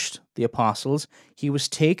watched, the apostles, he was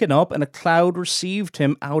taken up, and a cloud received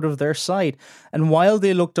him out of their sight. And while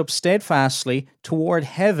they looked up steadfastly toward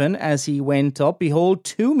heaven as he went up, behold,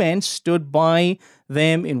 two men stood by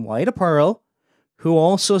them in white apparel, who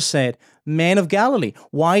also said, Men of Galilee,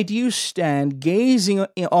 why do you stand gazing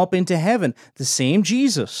up into heaven? The same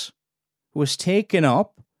Jesus who was taken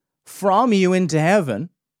up from you into heaven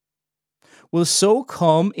will so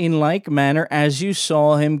come in like manner as you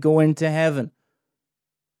saw him go into heaven.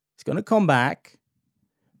 He's going to come back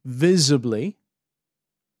visibly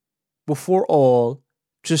before all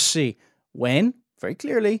to see. When? Very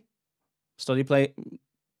clearly. Study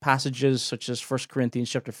passages such as 1 Corinthians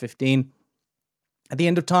chapter 15. At the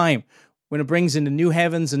end of time, when it brings in the new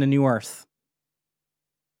heavens and the new earth.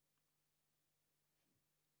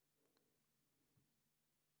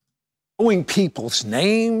 Knowing people's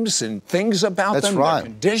names and things about That's them, right. their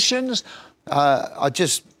conditions.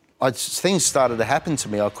 Things started to happen to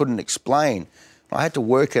me I couldn't explain. I had to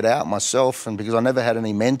work it out myself, and because I never had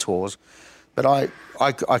any mentors, but I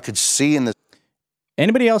could see in the.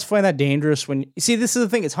 Anybody else find that dangerous? When you see, this is the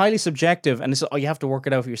thing; it's highly subjective, and it's you have to work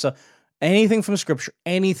it out for yourself. Anything from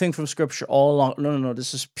Scripture, all along. No.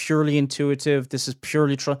 This is purely intuitive. This is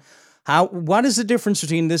purely what is the difference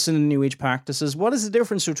between this and the New Age practices? What is the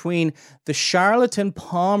difference between the charlatan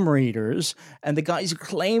palm readers and the guys who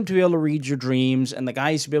claim to be able to read your dreams and the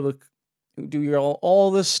guys who be able to do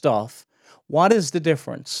all this stuff? What is the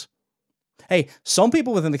difference? Hey, some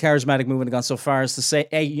people within the charismatic movement have gone so far as to say,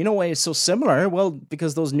 hey, you know why it's so similar? Well,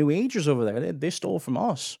 because those New Agers over there, they stole from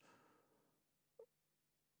us.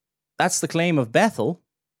 That's the claim of Bethel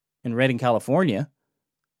in Redding, California.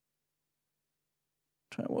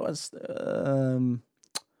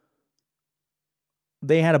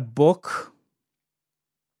 They had a book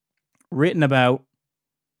written about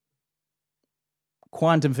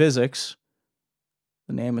quantum physics.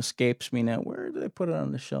 The name escapes me now. Where did I put it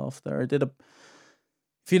on the shelf there? If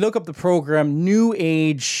you look up the program, New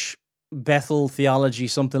Age Bethel Theology,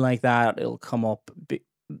 something like that, it'll come up.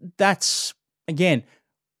 That's, again,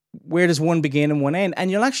 where does one begin and one end?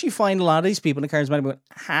 And you'll actually find a lot of these people in the charismatic movement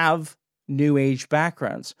have New Age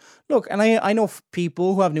backgrounds. Look, and I know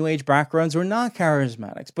people who have New Age backgrounds who are not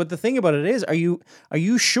charismatics. But the thing about it is, are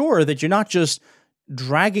you sure that you're not just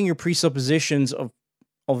dragging your presuppositions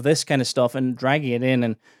of this kind of stuff and dragging it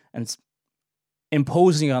in and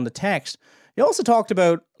imposing it on the text? You also talked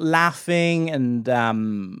about laughing and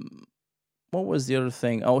what was the other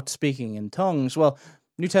thing? Oh, speaking in tongues. Well,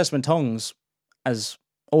 New Testament tongues, as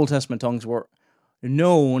Old Testament tongues, were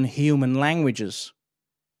known human languages.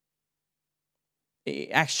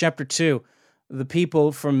 Acts chapter 2, the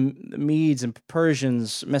people from the Medes and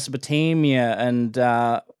Persians, Mesopotamia and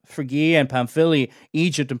Phrygia and Pamphylia,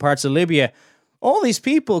 Egypt and parts of Libya, all these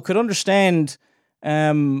people could understand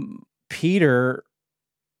Peter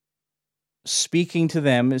speaking to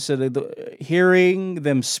them. It said, hearing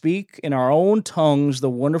them speak in our own tongues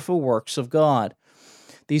the wonderful works of God.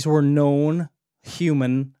 These were known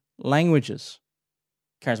human languages.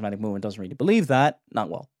 Charismatic movement doesn't really believe that. Not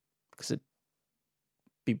well, because it'd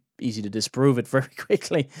be easy to disprove it very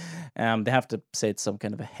quickly. They have to say it's some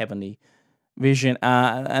kind of a heavenly vision.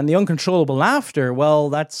 And the uncontrollable laughter, well,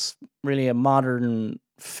 that's really a modern,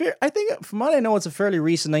 I think, from what I know, it's a fairly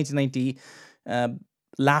recent 1990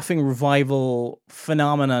 laughing revival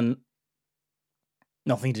phenomenon.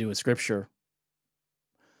 Nothing to do with scripture.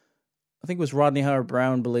 I think it was Rodney Howard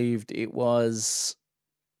Brown believed it was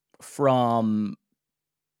from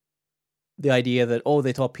the idea that,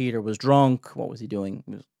 they thought Peter was drunk. What was he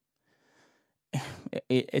doing?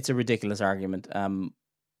 It's a ridiculous argument.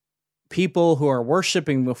 People who are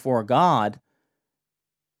worshiping before God,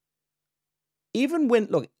 even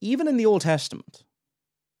in the Old Testament,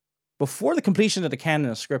 before the completion of the canon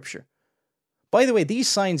of Scripture, by the way, these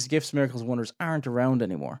signs, gifts, miracles, wonders aren't around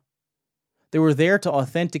anymore. They were there to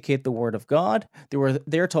authenticate the Word of God. They were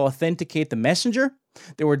there to authenticate the messenger.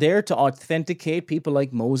 They were there to authenticate people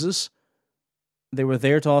like Moses. They were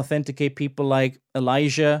there to authenticate people like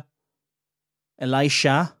Elisha.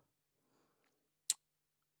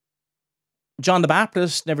 John the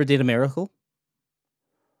Baptist never did a miracle.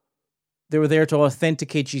 They were there to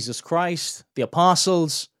authenticate Jesus Christ, the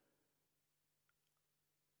apostles.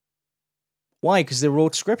 Why? Because they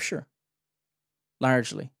wrote scripture,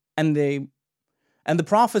 largely. And the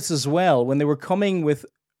prophets as well, when they were coming with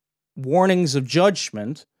warnings of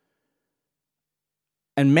judgment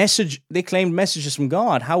and they claimed messages from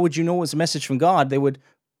God. How would you know it was a message from God? They would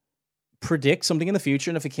predict something in the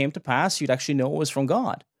future, and if it came to pass, you'd actually know it was from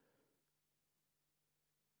God.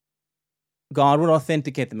 God would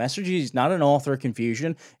authenticate the message. He's not an author of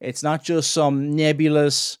confusion. It's not just some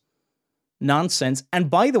nebulous nonsense. And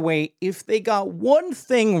by the way, if they got one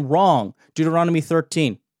thing wrong, Deuteronomy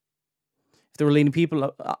 13, if they were leading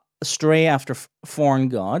people astray after foreign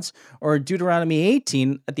gods, or Deuteronomy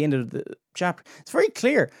 18 at the end of the chapter, it's very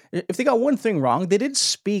clear. If they got one thing wrong, they didn't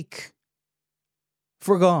speak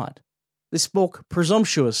for God. They spoke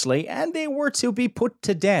presumptuously, and they were to be put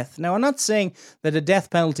to death. Now, I'm not saying that a death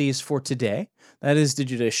penalty is for today. That is the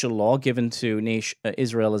judicial law given to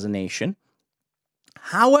Israel as a nation.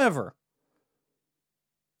 However,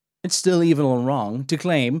 it's still evil and wrong to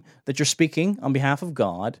claim that you're speaking on behalf of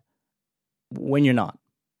God when you're not.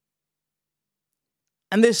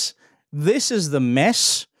 And this is the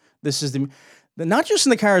mess. This is not just in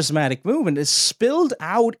the charismatic movement, it's spilled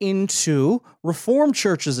out into Reformed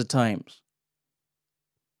churches at times.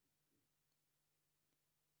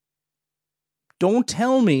 Don't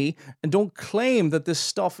tell me and don't claim that this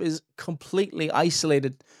stuff is completely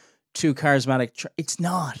isolated to charismatic church. It's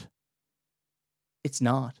not. It's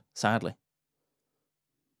not, sadly.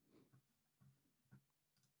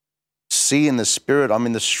 See in the spirit. I'm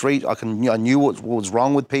in the street. I knew what was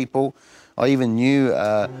wrong with people. I even knew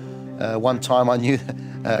one time I knew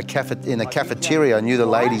in a cafeteria. I knew the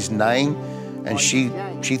lady's name, and she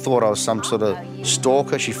thought I was some sort of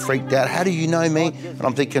stalker. She freaked out. How do you know me? And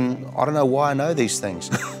I'm thinking, I don't know why I know these things.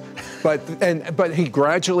 But he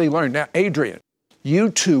gradually learned. Now, Adrian, you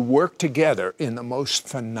two work together in the most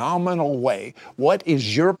phenomenal way. What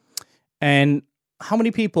is your... And how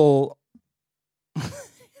many people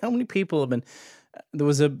have been... There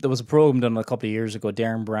was a program done a couple of years ago,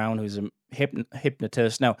 Darren Brown, who's a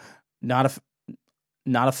hypnotist. Now, not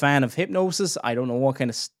a fan of hypnosis. I don't know what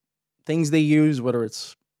kind of things they use, whether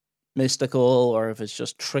it's mystical or if it's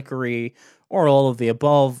just trickery or all of the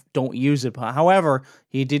above. Don't use it. However,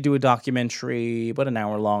 he did do a documentary about an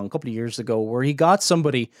hour long a couple of years ago where he got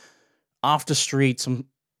somebody off the street, some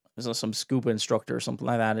scuba instructor or something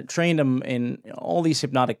like that, and trained him in all these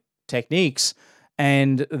hypnotic techniques.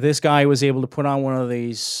 And this guy was able to put on one of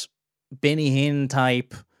these Benny Hinn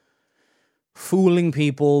type, fooling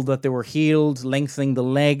people that they were healed, lengthening the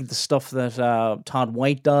leg, the stuff that Todd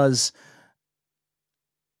White does.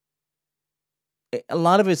 A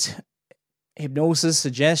lot of it's hypnosis,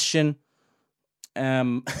 suggestion.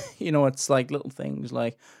 It's like little things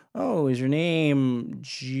like, oh, is your name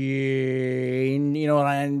Jane?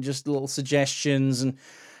 And just little suggestions. And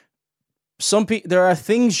there are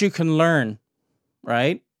things you can learn,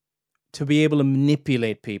 right, to be able to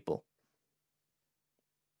manipulate people.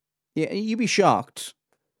 Yeah, you'd be shocked.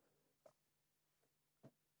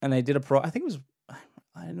 And I did I think it was,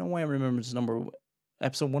 I don't know why I remember this number,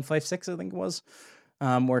 episode 156, I think it was,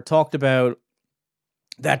 where it talked about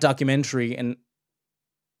that documentary and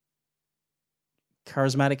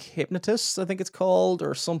Charismatic Hypnotists, I think it's called,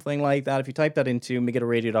 or something like that. If you type that into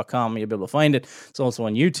megiddoradio.com, you'll be able to find it. It's also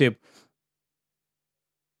on YouTube.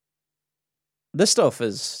 This stuff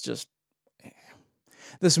is just...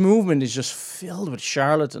 This movement is just filled with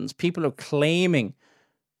charlatans. People are claiming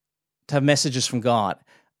to have messages from God.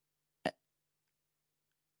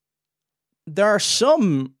 There are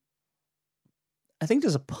some... I think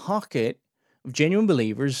there's a pocket of genuine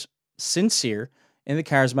believers sincere in the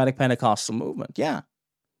charismatic Pentecostal movement. Yeah.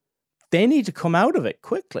 They need to come out of it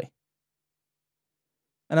quickly.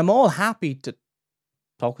 And I'm all happy to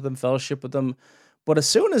talk with them, fellowship with them. But as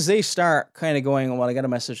soon as they start kind of going, well, I got a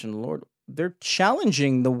message from the Lord, they're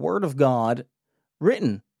challenging the Word of God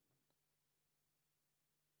written.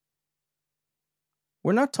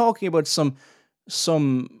 We're not talking about some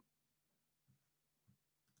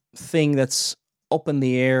thing that's up in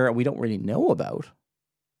the air and we don't really know about.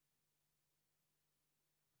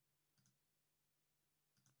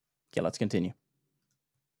 Okay, let's continue.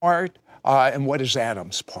 Part, and what is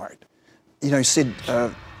Adam's part? You know, Sid,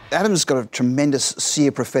 Adam's got a tremendous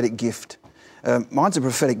seer prophetic gift. Mine's a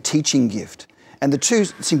prophetic teaching gift. And the two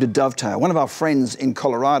seem to dovetail. One of our friends in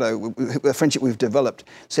Colorado, a friendship we've developed,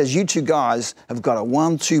 says you two guys have got a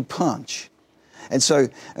 1-2 punch. And so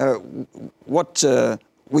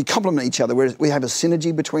we complement each other. We have a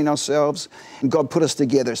synergy between ourselves, and God put us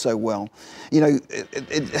together so well. You know,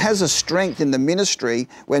 it has a strength in the ministry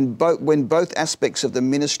when both aspects of the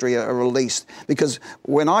ministry are released. Because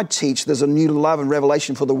when I teach, there's a new love and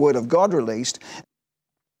revelation for the Word of God released.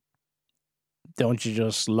 Don't you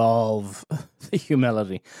just love the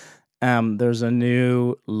humility? There's a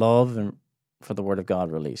new love for the Word of God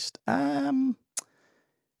released.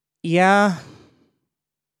 Yeah.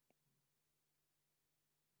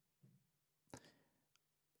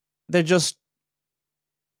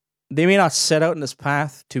 They may not set out in this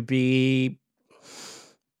path to be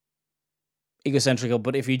egocentrical,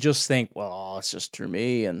 but if you just think, well, it's just through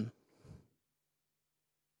me, and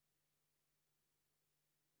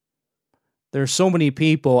there are so many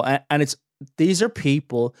people, and these are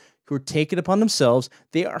people who are taking it upon themselves.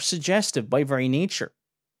 They are suggestive by very nature.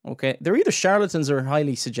 Okay, they're either charlatans or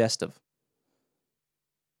highly suggestive.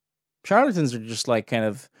 Charlatans are just like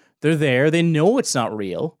they're there. They know it's not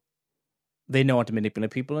real. They know how to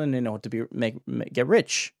manipulate people, and they know how to get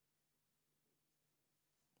rich.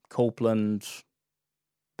 Copeland,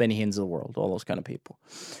 Benny Hinn's of the world, all those kind of people.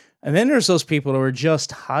 And then there's those people who are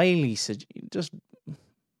just highly, just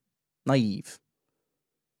naive.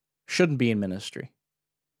 Shouldn't be in ministry.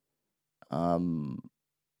 And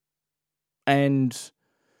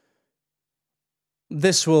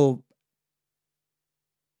this will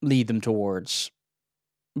lead them towards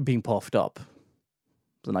being puffed up.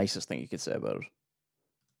 The nicest thing you could say about it.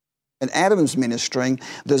 In Adam's ministering,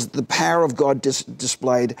 there's the power of God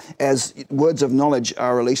displayed as words of knowledge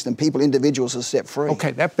are released and individuals are set free.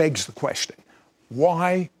 Okay, that begs the question.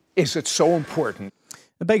 Why is it so important?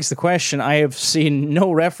 It begs the question. I have seen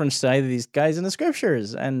no reference to either of these guys in the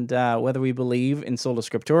scriptures, and whether we believe in sola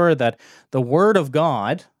scriptura, that the Word of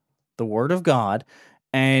God,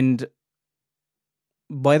 and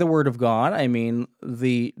by the Word of God, I mean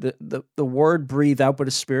the word breathed out by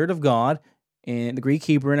the Spirit of God in the Greek,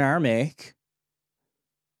 Hebrew, and Aramaic.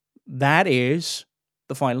 That is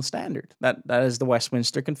the final standard. That is the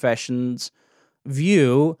Westminster Confession's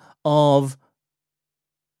view of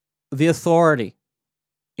the authority.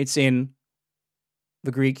 It's in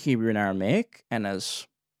the Greek, Hebrew, and Aramaic, and as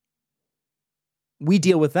we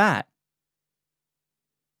deal with that,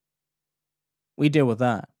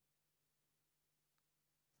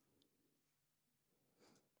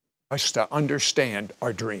 Us to understand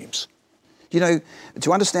our dreams. You know,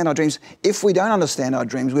 to understand our dreams, if we don't understand our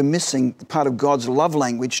dreams, we're missing part of God's love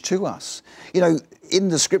language to us. You know, in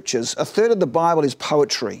the scriptures, a third of the Bible is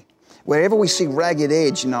poetry. Wherever we see ragged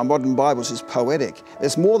edge in our modern Bibles is poetic.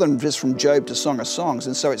 There's more than just from Job to Song of Songs,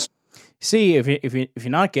 and so it's... See, if you're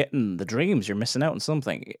not getting the dreams, you're missing out on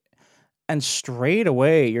something. And straight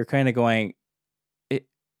away, you're kind of going,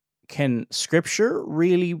 can Scripture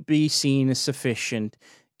really be seen as sufficient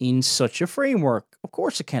in such a framework? Of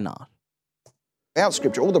course it cannot. Out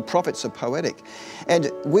Scripture, all the prophets are poetic.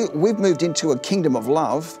 And we've moved into a kingdom of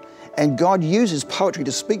love, and God uses poetry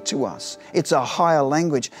to speak to us. It's a higher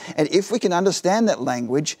language. And if we can understand that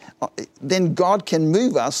language, then God can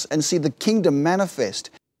move us and see the kingdom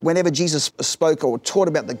manifest. Whenever Jesus spoke or taught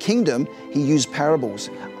about the kingdom, he used parables.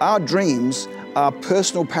 Our dreams are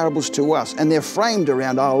personal parables to us, and they're framed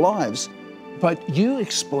around our lives. But you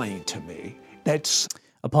explained to me that...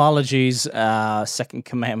 Apologies, Second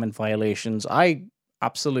Commandment violations. I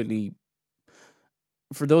absolutely,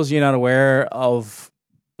 for those of you not aware of,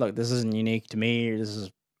 look, this isn't unique to me. This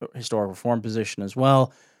is a historical reform position as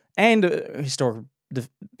well, and a historical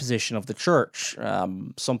position of the church.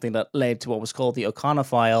 Something that led to what was called the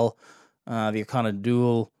Oconophile, the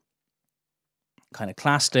Oconodual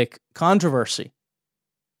iconoclastic controversy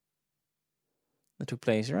that took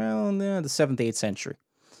place around the 7th, 8th century.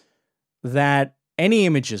 That any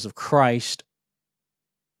images of Christ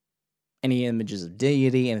any images of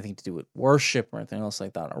deity, anything to do with worship or anything else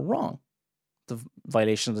like that are wrong. The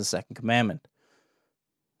violation of the second commandment.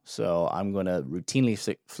 So I'm going to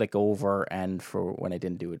routinely flick over, and for when I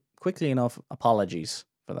didn't do it quickly enough, apologies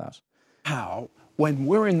for that. How, when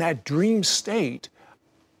we're in that dream state,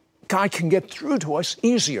 God can get through to us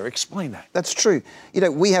easier. Explain that. That's true. You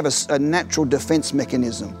know, we have a natural defense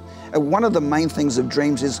mechanism. One of the main things of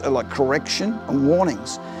dreams is like correction and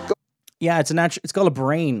warnings. Yeah, it's called a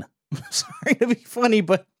brain. Sorry to be funny,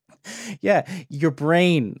 but yeah, your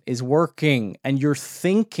brain is working and you're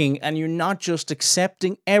thinking and you're not just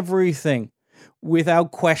accepting everything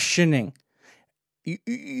without questioning.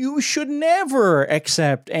 You should never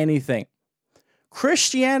accept anything.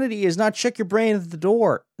 Christianity is not check your brain at the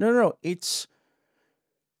door. No. It's,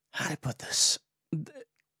 how do I put this?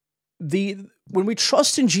 When we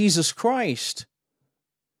trust in Jesus Christ,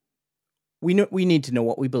 we need to know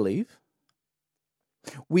what we believe.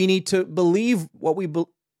 We need to believe what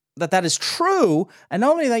that is true, and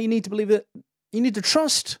not only that, you need to believe it. You need to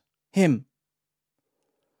trust Him.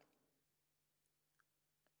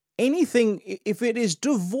 Anything, if it is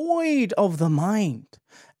devoid of the mind,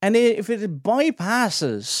 and if it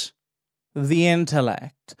bypasses the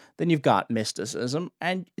intellect, then you've got mysticism,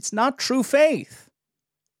 and it's not true faith.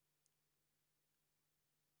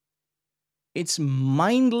 It's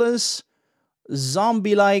mindless,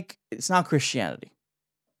 zombie-like. It's not Christianity.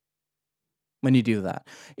 When you do that,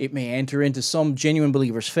 it may enter into some genuine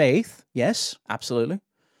believer's faith. Yes, absolutely.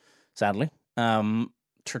 Sadly.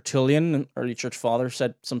 Tertullian, an early church father,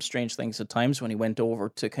 said some strange things at times when he went over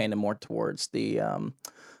to kind of more towards the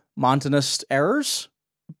Montanist errors,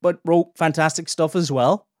 but wrote fantastic stuff as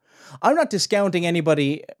well. I'm not discounting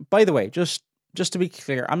anybody, by the way, just to be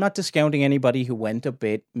clear, I'm not discounting anybody who went a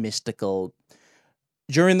bit mystical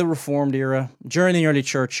during the Reformed era, during the early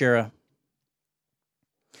church era.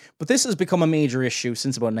 But this has become a major issue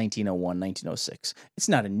since about 1901, 1906. It's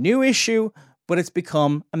not a new issue, but it's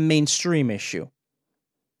become a mainstream issue.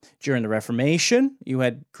 During the Reformation, you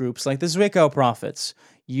had groups like the Zwickau prophets.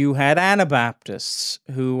 You had Anabaptists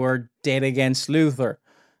who were dead against Luther.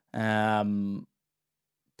 People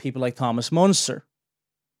like Thomas Munster,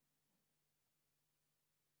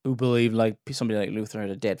 who believed like somebody like Luther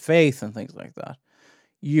had a dead faith and things like that.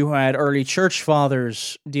 You had early church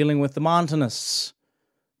fathers dealing with the Montanists.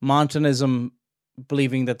 Montanism,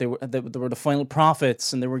 believing that they were the final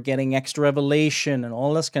prophets and they were getting extra revelation and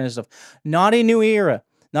all this kind of stuff. Not a new era,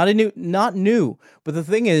 not new. But the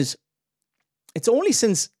thing is, it's only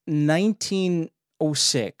since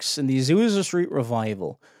 1906 in the Azusa Street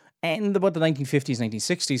revival and about the 1950s,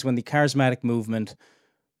 1960s when the Charismatic movement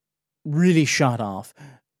really shot off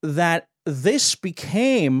that this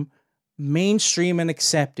became mainstream and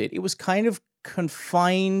accepted. It was kind of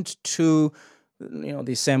confined to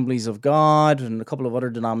the Assemblies of God and a couple of other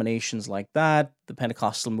denominations like that. The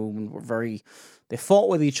Pentecostal movement they fought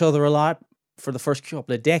with each other a lot for the first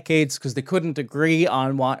couple of decades because they couldn't agree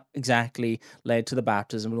on what exactly led to the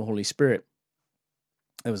baptism of the Holy Spirit.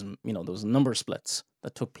 There was a number of splits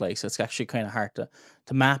that took place. It's actually kind of hard to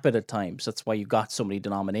map it at times. That's why you got so many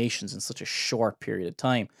denominations in such a short period of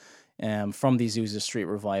time, from the Azusa Street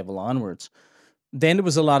revival onwards. Then there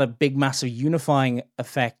was a lot of big, massive unifying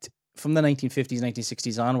effect from the 1950s,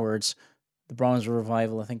 1960s onwards. The Brownsville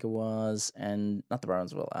revival, I think it was, and not the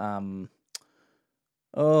Brownsville.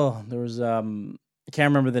 There was I can't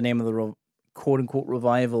remember the name of the quote unquote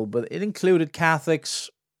revival, but it included Catholics,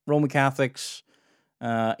 Roman Catholics,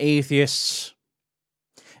 atheists.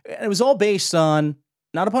 And it was all based on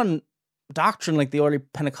not upon doctrine like the early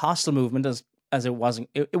Pentecostal movement, as it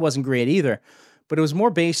wasn't great either, but it was more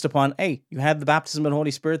based upon, hey, you had the baptism of the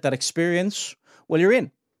Holy Spirit, that experience, well, you're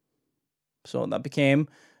in. So that became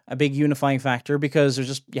a big unifying factor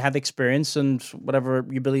because you had the experience, and whatever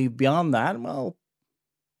you believe beyond that, well,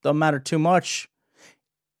 don't matter too much.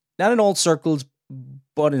 Not in all circles,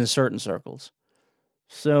 but in certain circles.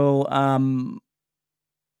 So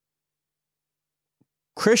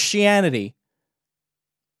Christianity,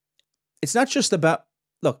 it's not just about,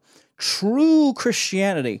 true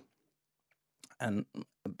Christianity, and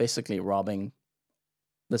basically robbing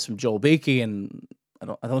this from Joel Beakey, and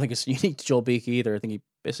I don't think it's unique to Joel Beakey either. I think he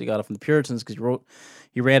basically got it from the Puritans because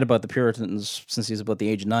he read about the Puritans since he was about the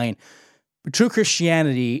age of 9. But true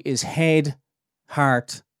Christianity is head,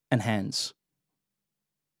 heart, and hands.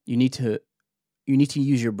 You need to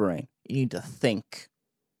use your brain. You need to think.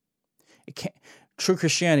 True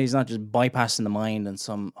Christianity is not just bypassing the mind and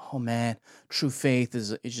some, true faith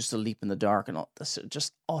is just a leap in the dark and all. That's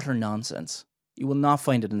just utter nonsense. You will not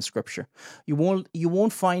find it in Scripture. You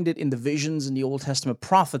won't find it in the visions in the Old Testament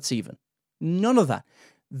prophets even. None of that.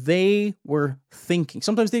 They were thinking.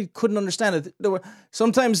 Sometimes they couldn't understand it.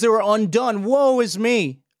 Sometimes they were undone. Woe is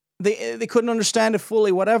me. They couldn't understand it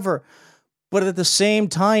fully, whatever. But at the same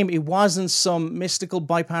time, it wasn't some mystical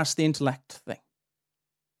bypass the intellect thing.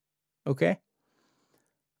 Okay?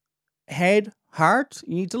 Head, heart,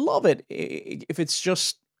 you need to love it. If it's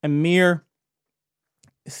just a mere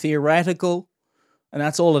theoretical, and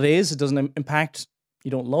that's all it is, it doesn't impact,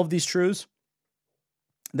 you don't love these truths,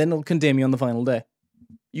 then it'll condemn you on the final day.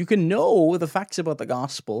 You can know the facts about the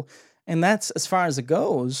gospel, and that's as far as it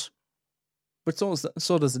goes, but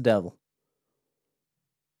so does the devil.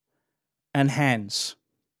 And hands.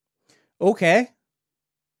 Okay.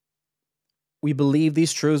 We believe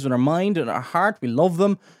these truths in our mind and our heart. We love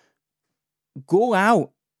them. Go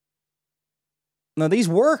out. Now, these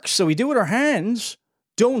works, so we do with our hands,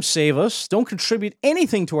 don't save us, don't contribute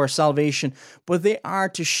anything to our salvation, but they are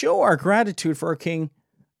to show our gratitude for our King,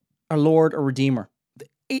 our Lord, our Redeemer.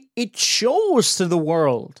 It shows to the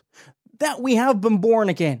world that we have been born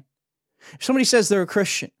again. If somebody says they're a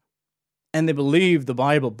Christian and they believe the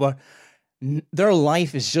Bible, but their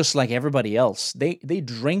life is just like everybody else. They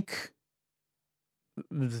drink.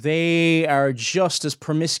 They are just as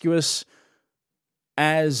promiscuous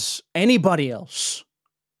as anybody else.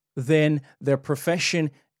 Then their profession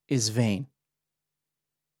is vain.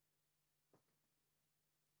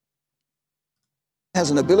 Has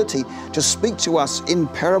an ability to speak to us in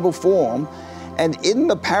parable form, and in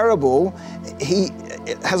the parable, he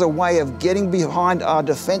has a way of getting behind our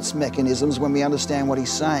defense mechanisms when we understand what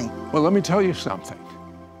he's saying. Well, let me tell you something.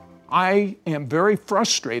 I am very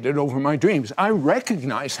frustrated over my dreams. I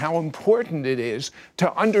recognize how important it is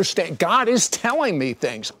to understand. God is telling me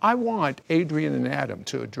things. I want Adrian and Adam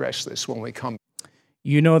to address this when we come.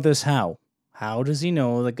 You know this how? How does he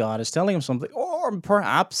know that God is telling him something? Or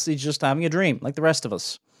perhaps he's just having a dream, like the rest of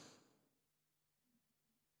us.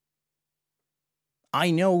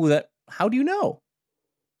 I know that. How do you know?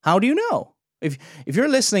 How do you know? If you're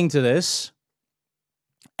listening to this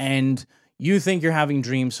and you think you're having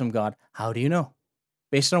dreams from God, how do you know?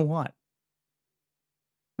 Based on what?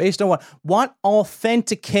 Based on what? What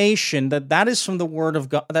authentication that is from the Word of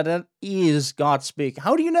God, that is God speaking?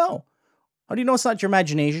 How do you know? How do you know it's not your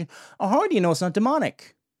imagination? Or how do you know it's not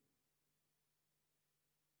demonic?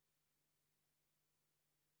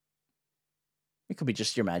 It could be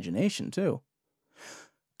just your imagination, too.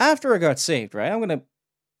 After I got saved, right, I'm going to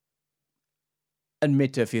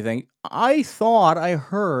admit to a few things. I thought I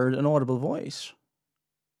heard an audible voice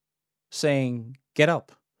saying, get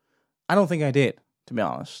up. I don't think I did, to be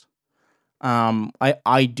honest.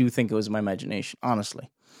 I do think it was my imagination, honestly.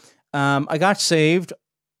 I got saved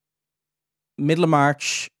middle of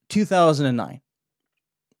March 2009.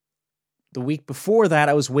 The week before that,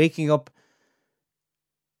 I was waking up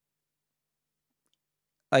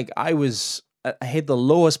like I hit the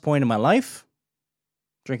lowest point in my life,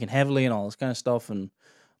 drinking heavily and all this kind of stuff, and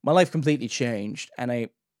my life completely changed, and I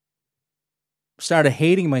started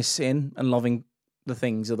hating my sin and loving the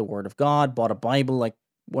things of the Word of God. Bought a Bible like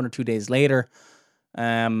 1 or 2 days later.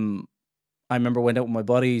 I remember went out with my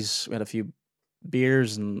buddies, we had a few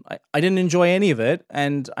beers, and I didn't enjoy any of it,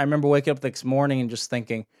 and I remember waking up the next morning and just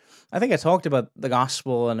thinking, I think I talked about the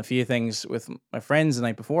gospel and a few things with my friends the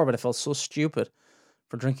night before, but I felt so stupid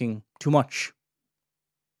for drinking too much.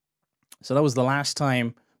 So that was the last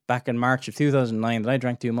time back in March of 2009 that I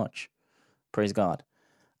drank too much. Praise God.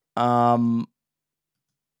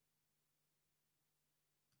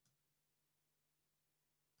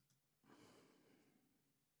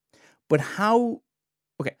 But how...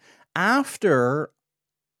 Okay. After...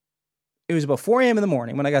 It was about 4 a.m. in the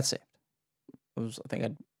morning when I got saved. I think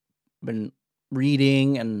I'd been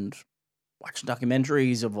reading and watching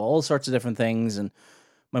documentaries of all sorts of different things, and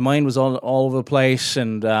my mind was all over the place,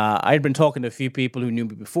 and I'd been talking to a few people who knew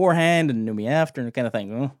me beforehand and knew me after, and kind of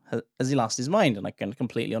think, oh, has he lost his mind? And I can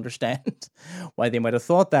completely understand why they might have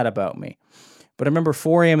thought that about me. But I remember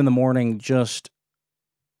 4 a.m. in the morning just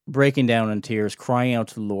breaking down in tears, crying out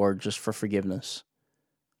to the Lord just for forgiveness.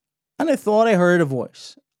 And I thought I heard a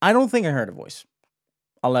voice. I don't think I heard a voice.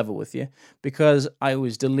 I'll level with you, because I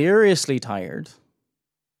was deliriously tired. It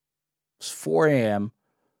was 4 a.m.,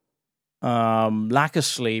 lack of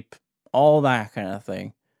sleep, all that kind of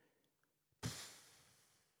thing.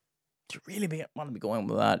 To really want to be going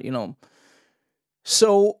with that, you know.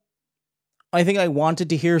 So I think I wanted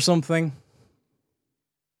to hear something.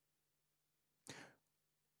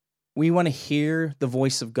 We want to hear the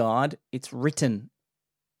voice of God. It's written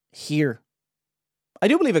here. I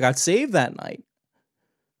do believe I got saved that night.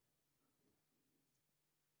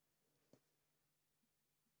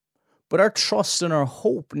 But our trust and our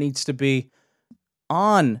hope needs to be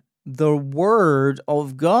on the Word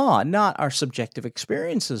of God, not our subjective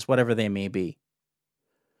experiences, whatever they may be.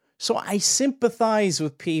 So I sympathize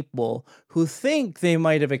with people who think they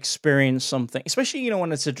might have experienced something, especially,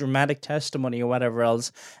 when it's a dramatic testimony or whatever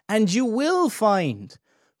else. And you will find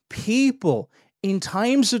people in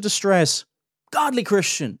times of distress, godly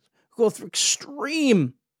Christians, who go through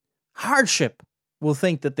extreme hardship, will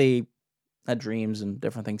think that they had dreams and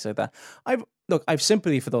different things like that. I've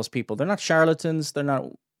sympathy for those people. They're not charlatans. They're not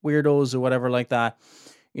weirdos or whatever like that.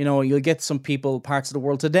 You'll get some people, parts of the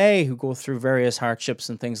world today, who go through various hardships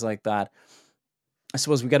and things like that. I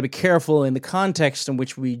suppose we've got to be careful in the context in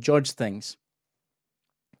which we judge things.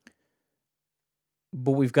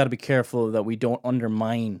 But we've got to be careful that we don't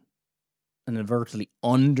undermine, inadvertently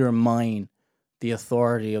undermine, the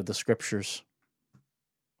authority of the Scriptures.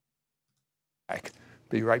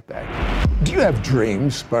 Be right back. Do you have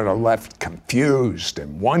dreams but are left confused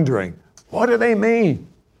and wondering, what do they mean?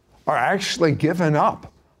 Or actually given up?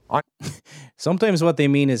 Sometimes what they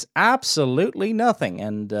mean is absolutely nothing,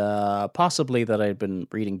 and possibly that I've been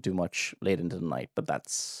reading too much late into the night, but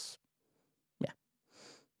that's, yeah.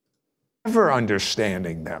 Never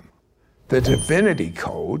understanding them. The Divinity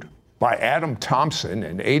Code by Adam Thompson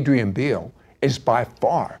and Adrian Beale is by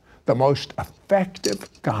far the most effective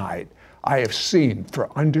guide I have seen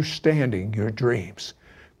for understanding your dreams.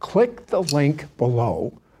 Click the link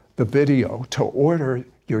below the video to order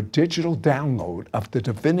your digital download of the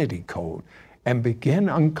Divinity Code and begin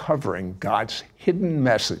uncovering God's hidden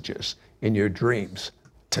messages in your dreams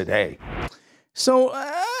today. So,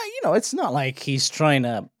 it's not like he's trying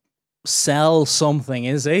to sell something,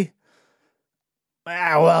 is he?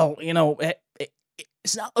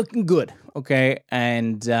 It's not looking good, okay?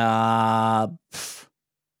 And, yeah.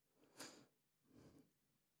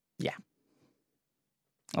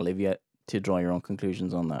 I'll leave you to draw your own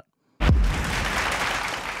conclusions on that.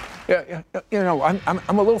 Yeah, I'm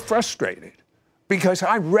a little frustrated because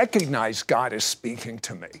I recognize God is speaking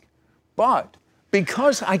to me. But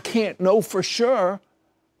because I can't know for sure,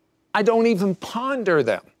 I don't even ponder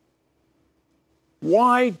them.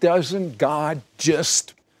 Why doesn't God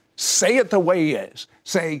just say it the way he is?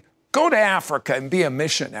 Say, go to Africa and be a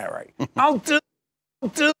missionary. I'll do.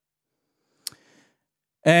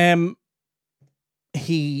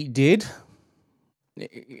 He did.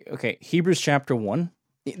 Okay, Hebrews chapter 1.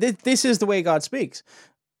 This is the way God speaks.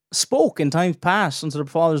 Spoke in times past unto the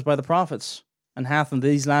fathers by the prophets, and hath in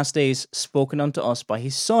these last days spoken unto us by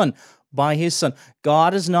his Son. By his Son.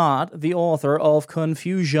 God is not the author of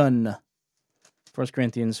confusion. 1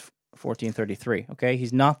 Corinthians 14:33. Okay,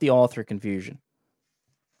 he's not the author of confusion.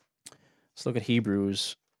 Let's look at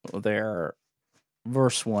Hebrews there,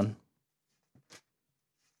 verse 1.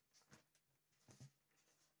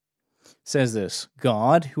 Says this: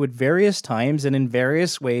 God, who at various times and in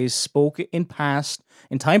various ways spoke in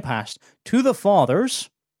time past to the fathers,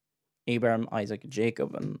 Abraham, Isaac,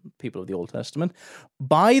 Jacob, and people of the Old Testament,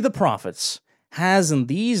 by the prophets, has in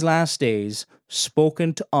these last days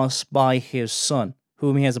spoken to us by his Son,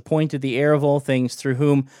 whom he has appointed the heir of all things, through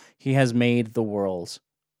whom he has made the worlds.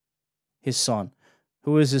 His Son.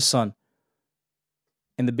 Who is his Son?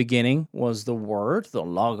 In the beginning was the Word, the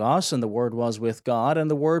Logos, and the Word was with God,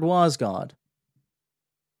 and the Word was God.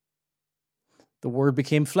 The Word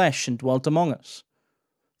became flesh and dwelt among us.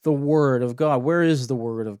 The Word of God. Where is the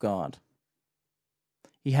Word of God?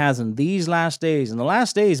 He has in these last days, and the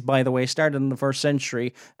last days, by the way, started in the first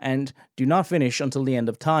century and do not finish until the end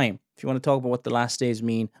of time. If you want to talk about what the last days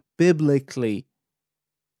mean biblically,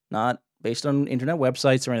 not based on internet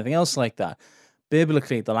websites or anything else like that.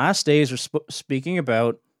 Biblically, the last days are speaking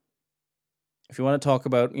about, if you want to talk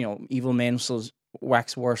about, evil men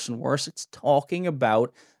wax worse and worse, it's talking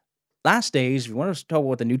about last days. If you want to talk about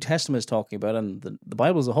what the New Testament is talking about and the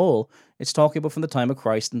Bible as a whole, it's talking about from the time of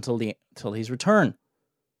Christ until his return.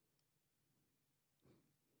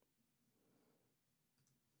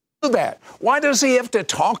 That? Why does he have to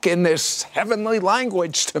talk in this heavenly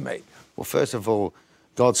language to me? Well, first of all,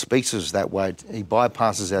 God speaks to us that way. He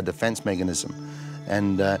bypasses our defense mechanism,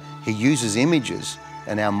 and he uses images,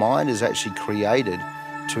 and our mind is actually created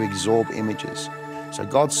to absorb images. So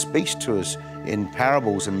God speaks to us in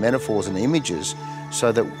parables and metaphors and images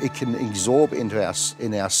so that it can absorb into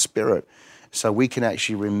our spirit, so we can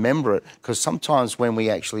actually remember it. Because sometimes when we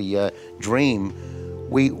actually dream,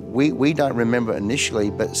 we don't remember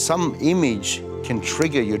initially, but some image can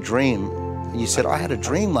trigger your dream. You said, I had a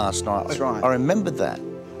dream last night. That's right. I remembered that.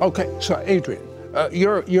 Okay, so Adrian,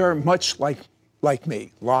 you're much like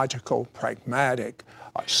me, logical, pragmatic,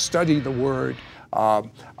 study the Word,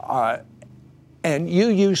 and you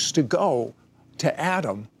used to go to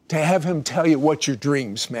Adam to have him tell you what your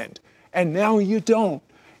dreams meant, and now you don't.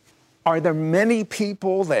 Are there many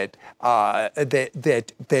people that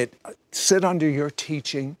sit under your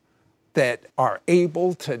teaching that are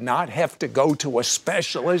able to not have to go to a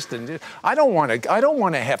specialist? And I don't want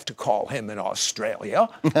to have to call him in Australia.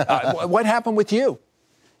 What happened with you?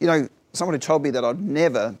 You know, someone had told me that I'd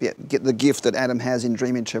never get the gift that Adam has in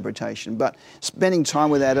dream interpretation, but spending time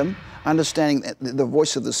with Adam, understanding the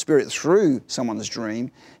voice of the Spirit through someone's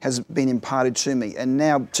dream has been imparted to me. And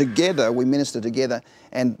now together, we minister together,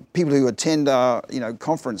 and people who attend our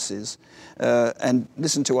conferences and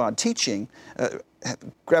listen to our teaching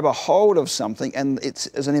grab a hold of something, and it's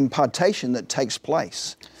an impartation that takes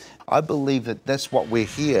place. I believe that that's what we're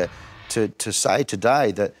here to say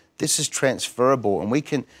today, that this is transferable, and we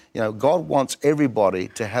can, God wants everybody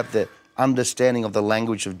to have the understanding of the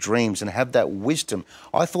language of dreams and have that wisdom.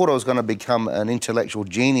 I thought I was going to become an intellectual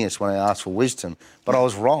genius when I asked for wisdom, but I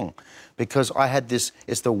was wrong, because I had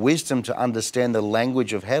it's the wisdom to understand the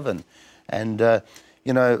language of heaven. And,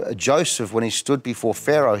 Joseph, when he stood before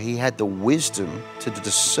Pharaoh, he had the wisdom to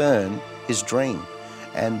discern his dream.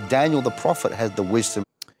 And Daniel the prophet had the wisdom.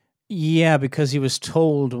 Yeah, because he was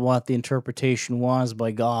told what the interpretation was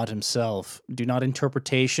by God himself. Do not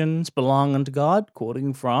interpretations belong unto God?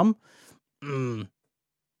 Quoting from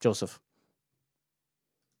Joseph.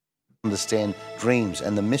 Understand dreams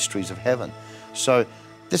and the mysteries of heaven. So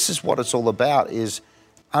this is what it's all about, is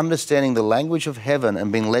understanding the language of heaven and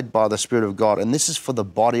being led by the Spirit of God. And this is for the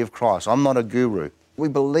body of Christ. I'm not a guru. We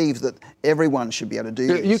believe that everyone should be able to do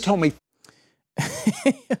this. You told me.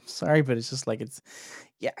 I'm sorry, but it's just like it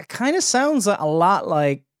kind of sounds a lot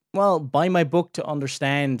like, well, buy my book to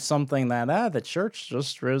understand something that the church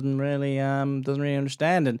just doesn't really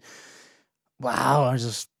understand. And wow,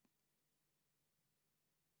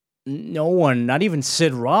 no one, not even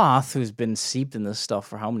Sid Roth, who's been seeped in this stuff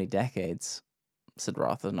for how many decades. Sid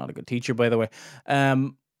Roth is not a good teacher, by the way.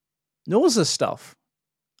 Knows this stuff.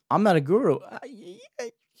 I'm not a guru.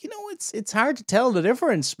 It's hard to tell the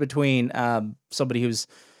difference between somebody who's,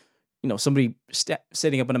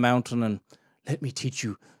 sitting up on a mountain and let me teach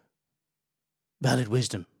you valid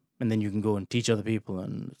wisdom, and then you can go and teach other people.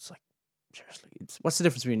 And it's like, seriously, what's the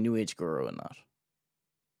difference between a New Age guru and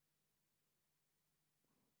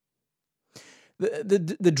that?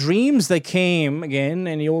 The dreams that came again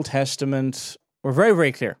in the Old Testament were very,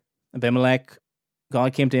 very clear.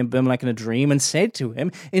 God came to Abimelech in a dream and said to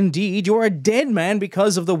him, "Indeed, you are a dead man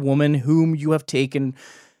because of the woman whom you have taken,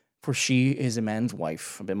 for she is a man's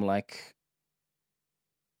wife." Abimelech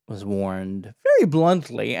was warned very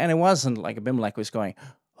bluntly, and it wasn't like Abimelech was going,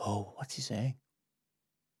 "Oh, what's he saying?"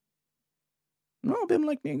 No,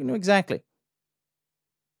 Abimelech knew exactly.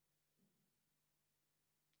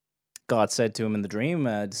 God said to him in the dream,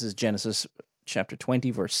 this is Genesis chapter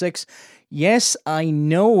 20, verse 6, "Yes, I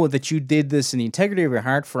know that you did this in the integrity of your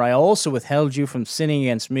heart, for I also withheld you from sinning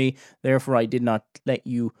against me. Therefore, I did not let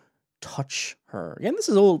you touch her." Again, this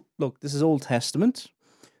is old. Look, this is Old Testament.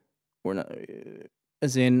 We're not,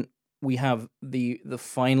 as in we have the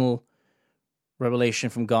final revelation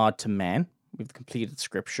from God to man. We've completed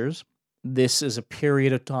scriptures. This is a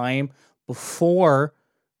period of time before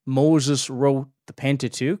Moses wrote the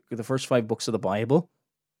Pentateuch, the first 5 books of the Bible,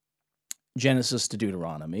 Genesis to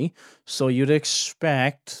Deuteronomy. So you'd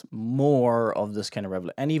expect more of this kind of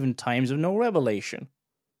revelation, and even times of no revelation.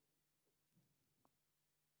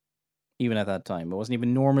 Even at that time, it wasn't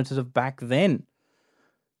even normative back then.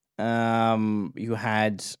 You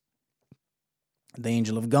had the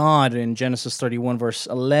angel of God in Genesis 31, verse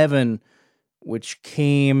 11, which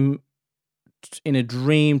came in a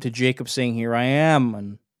dream to Jacob saying, "Here I am."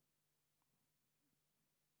 And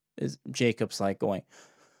Jacob's like going,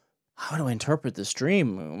 "How do I interpret this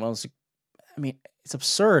dream?" Well, it's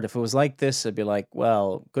absurd. If it was like this, I'd be like,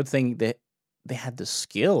 well, good thing that they had the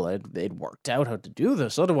skill. They'd worked out how to do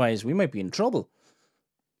this. Otherwise, we might be in trouble.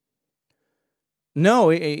 No,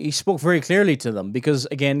 he spoke very clearly to them because,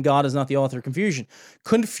 again, God is not the author of confusion.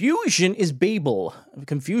 Confusion is Babel.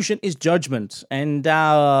 Confusion is judgment. And,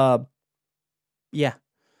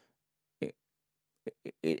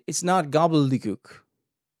 it's not gobbledygook.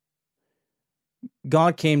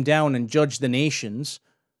 God came down and judged the nations.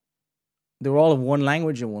 They were all of one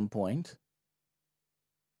language at one point.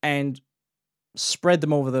 And spread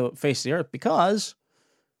them over the face of the earth because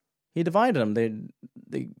he divided them.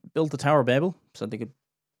 They built the Tower of Babel so they could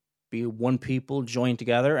be one people joined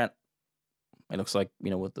together. And it looks like,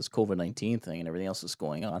 with this COVID-19 thing and everything else that's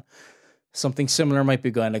going on, something similar might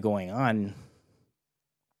be going on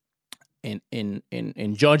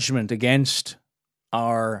in judgment against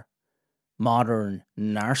our modern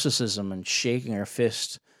narcissism and shaking our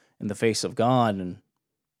fist in the face of God. And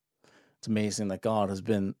it's amazing that God has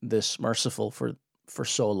been this merciful for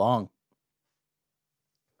so long.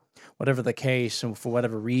 Whatever the case, and for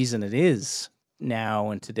whatever reason it is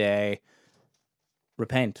now and today,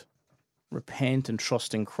 repent. Repent and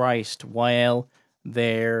trust in Christ while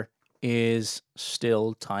there is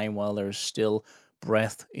still time, while there's still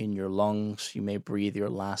breath in your lungs. You may breathe your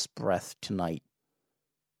last breath tonight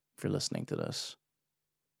if you're listening to this.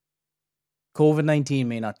 COVID-19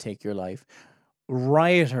 may not take your life.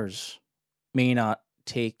 Rioters may not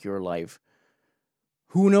take your life.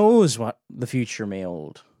 Who knows what the future may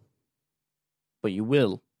hold? But you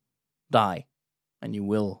will die, and you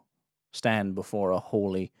will stand before a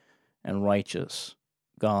holy and righteous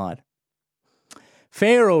God.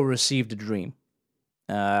 Pharaoh received a dream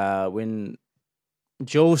when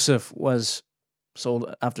Joseph was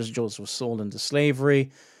sold. After Joseph was sold into slavery,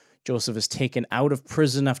 Joseph is taken out of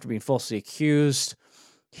prison after being falsely accused.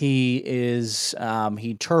 He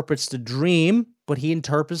interprets the dream, but he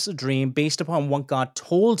interprets the dream based upon what God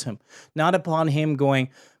told him, not upon him going,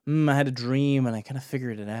 I had a dream and I kind of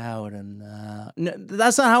figured it out. And no,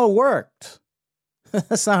 that's not how it worked.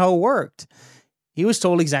 That's not how it worked. He was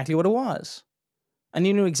told exactly what it was. And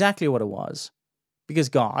he knew exactly what it was. Because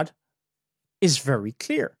God is very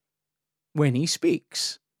clear when he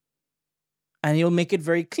speaks. And he'll make it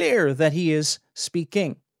very clear that he is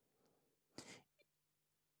speaking.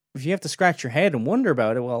 If you have to scratch your head and wonder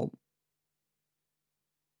about it, well,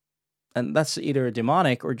 and that's either a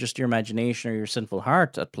demonic or just your imagination or your sinful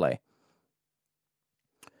heart at play.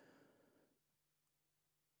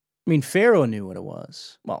 I mean, Pharaoh knew what it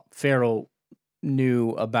was. Well, Pharaoh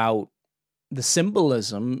knew about the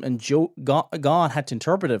symbolism, and God had to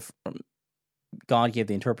interpret it. God gave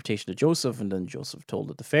the interpretation to Joseph, and then Joseph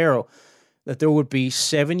told it to Pharaoh, that there would be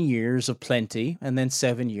 7 years of plenty and then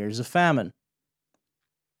 7 years of famine.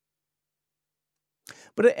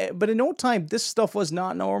 But in no time, this stuff was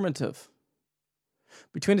not normative.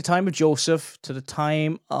 Between the time of Joseph to the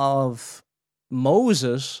time of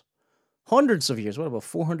Moses, hundreds of years, what about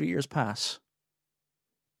 400 years pass?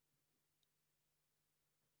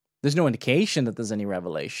 There's no indication that there's any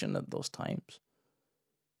revelation at those times.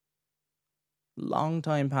 Long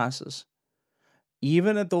time passes.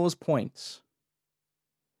 Even at those points,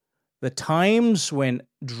 the times when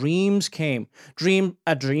dreams came,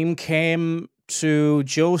 a dream came to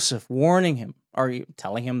Joseph, warning him, or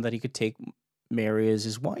telling him that he could take Mary as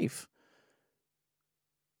his wife.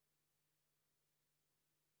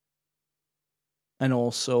 And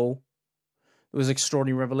also, there was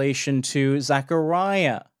extraordinary revelation to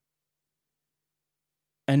Zechariah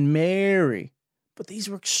and Mary. But these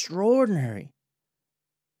were extraordinary.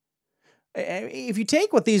 If you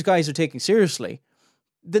take what these guys are taking seriously,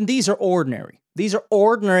 then these are ordinary. These are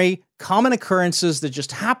ordinary, common occurrences that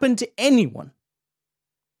just happen to anyone.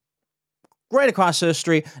 Right across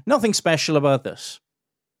history, nothing special about this.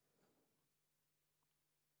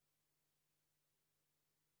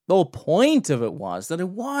 The whole point of it was that it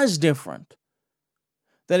was different.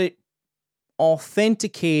 That it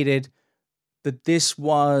authenticated that this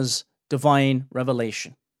was divine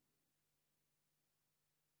revelation.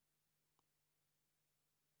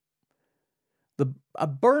 A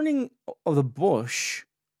burning of the bush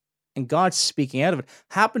and God speaking out of it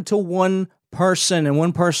happened to one person and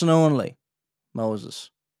one person only, Moses,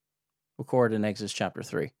 recorded in Exodus chapter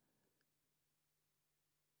 3.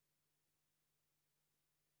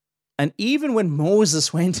 And even when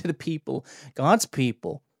Moses went to the people, God's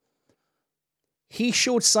people, he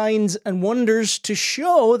showed signs and wonders to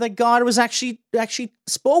show that God was actually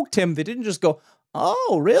spoke to him. They didn't just go,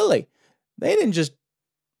 oh, really? They didn't just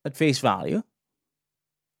at face value.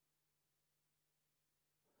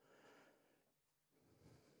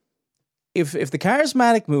 If the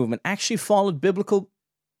charismatic movement actually followed biblical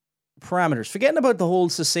parameters, forgetting about the whole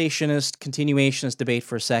cessationist, continuationist debate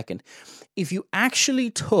for a second, if you actually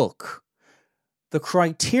took the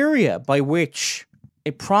criteria by which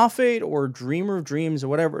a prophet or a dreamer of dreams or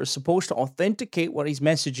whatever is supposed to authenticate what his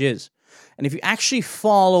message is, and if you actually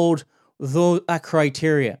followed that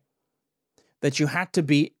criteria, that you had to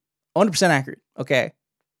be 100% accurate, okay?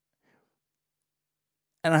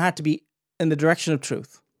 And it had to be in the direction of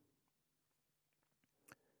truth.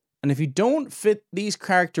 And if you don't fit these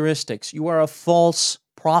characteristics, you are a false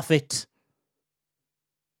prophet.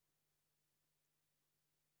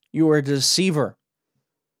 You are a deceiver.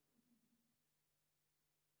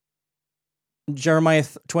 Jeremiah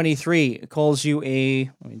 23 calls you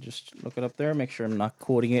let me just look it up there, make sure I'm not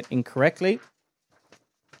quoting it incorrectly.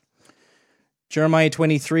 Jeremiah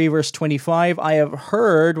 23, verse 25, I have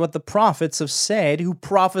heard what the prophets have said who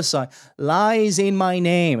prophesy lies in my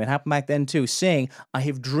name. It happened back then too, saying, I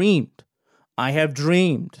have dreamed. I have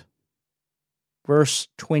dreamed. Verse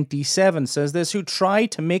 27 says this, who try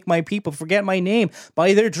to make my people forget my name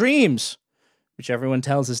by their dreams, which everyone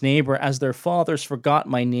tells his neighbor, as their fathers forgot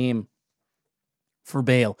my name for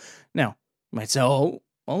Baal. Now, you might say,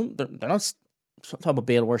 they're not talking about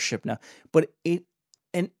Baal worship now, but it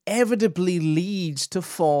inevitably leads to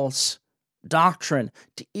false doctrine,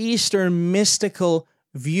 to Eastern mystical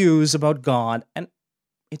views about God, and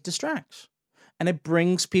it distracts. And it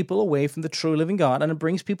brings people away from the true living God, and it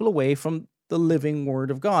brings people away from the living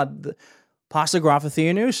Word of God. The Pasagrapha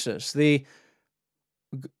Theonosis,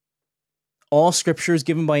 all Scripture is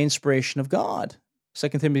given by inspiration of God. 2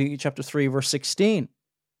 Timothy chapter 3, verse 16.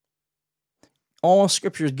 All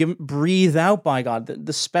Scripture is breathed out by God.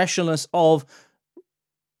 The specialness of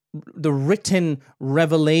the written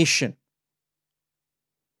revelation.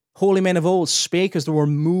 Holy men of old spake as they were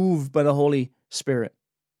moved by the Holy Spirit.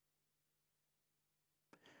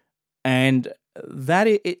 And that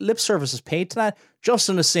lip service is paid to that, just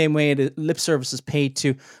in the same way that lip service is paid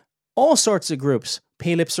to all sorts of groups,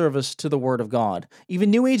 pay lip service to the Word of God.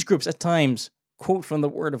 Even New Age groups at times quote from the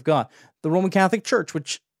Word of God. The Roman Catholic Church,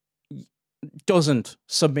 which doesn't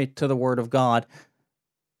submit to the Word of God,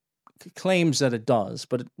 claims that it does,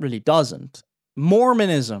 but it really doesn't.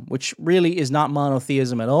 Mormonism, which really is not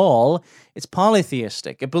monotheism at all, it's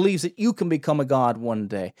polytheistic. It believes that you can become a god one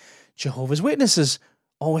day. Jehovah's Witnesses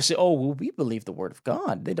always say, we believe the Word of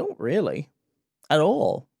God. They don't really at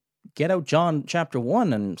all. Get out John chapter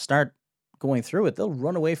 1 and start going through it. They'll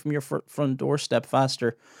run away from your front doorstep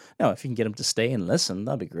faster. Now, if you can get them to stay and listen,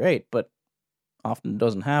 that'd be great, but often it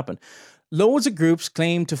doesn't happen. Loads of groups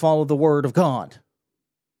claim to follow the Word of God.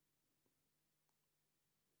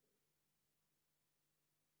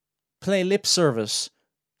 Play lip service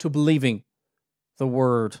to believing the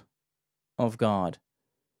Word of God.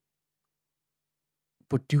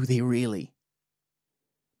 But do they really?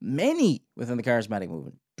 Many within the charismatic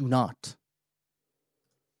movement do not.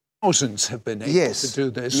 Thousands have been able to do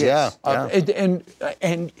this. Yeah.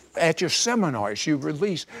 And at your seminars, you've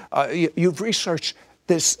researched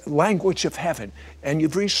this language of heaven, and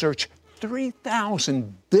you've researched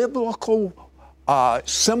 3,000 biblical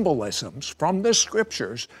symbolisms from the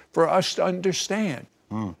Scriptures for us to understand.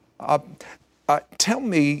 Tell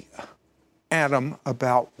me, Adam,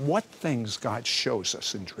 about what things God shows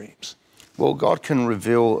us in dreams. Well, God can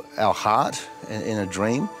reveal our heart in a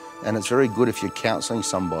dream, and it's very good if you're counseling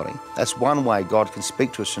somebody. That's one way God can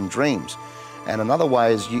speak to us in dreams. And another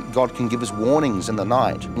way is God can give us warnings in the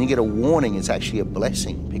night. When you get a warning, it's actually a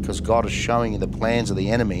blessing because God is showing you the plans of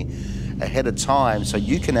the enemy ahead of time, so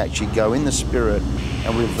you can actually go in the Spirit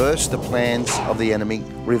and reverse the plans of the enemy,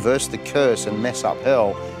 reverse the curse and mess up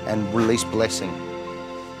hell, and release blessing.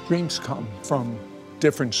 Dreams come from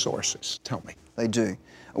different sources. Tell me. They do.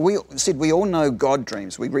 Sid, we all know God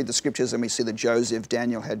dreams. We read the Scriptures and we see that Joseph,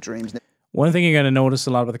 Daniel had dreams. One thing you're going to notice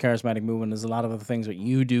a lot with the charismatic movement is a lot of the things that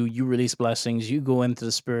you do, you release blessings, you go into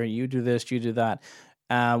the Spirit, you do this, you do that.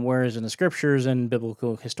 Whereas in the Scriptures and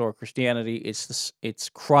biblical historic Christianity, it's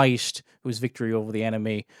Christ who's victory over the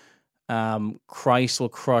enemy. Christ will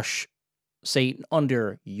crush Satan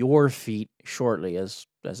under your feet shortly, as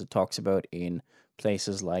it talks about in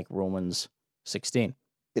places like Romans 16.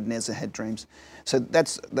 Nebuchadnezzar had dreams. So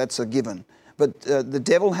that's a given. But the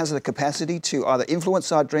devil has the capacity to either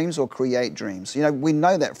influence our dreams or create dreams. You know, we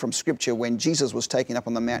know that from Scripture when Jesus was taken up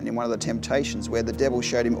on the mountain in one of the temptations where the devil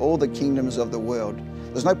showed him all the kingdoms of the world.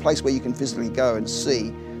 There's no place where you can physically go and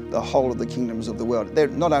see the whole of the kingdoms of the world. They're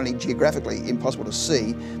not only geographically impossible to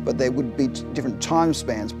see, but there would be different time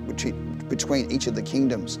spans between each of the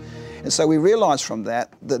kingdoms. And so we realize from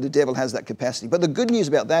that the devil has that capacity. But the good news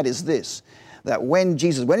about that is this, that when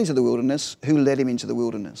Jesus went into the wilderness, who led him into the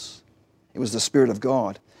wilderness? It was the Spirit of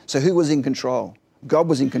God. So who was in control? God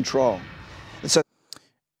was in control. And so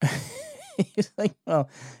he's like, well,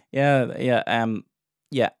 yeah.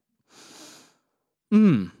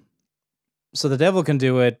 So the devil can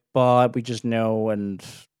do it, but we just know, and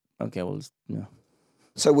okay, well, yeah.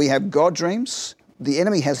 So we have God dreams. The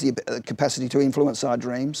enemy has the capacity to influence our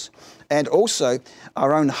dreams, and also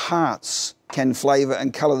our own hearts can flavor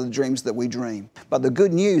and color the dreams that we dream. But the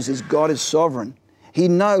good news is God is sovereign. He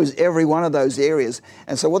knows every one of those areas.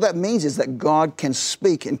 And so what that means is that God can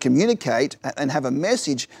speak and communicate and have a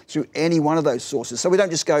message through any one of those sources. So we don't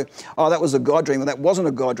just go, oh, that was a God dream, or that wasn't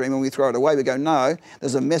a God dream, and we throw it away. We go, no,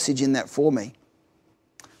 there's a message in that for me.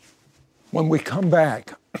 When we come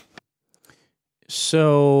back.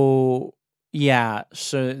 So Yeah,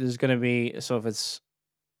 so there's going to be, so if it's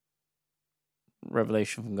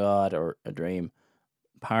revelation from God or a dream,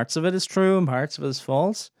 parts of it is true and parts of it is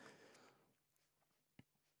false.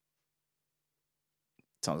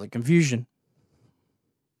 Sounds like confusion.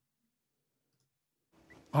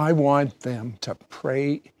 I want them to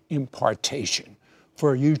pray impartation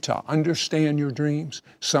for you to understand your dreams.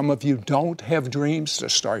 Some of you don't have dreams, to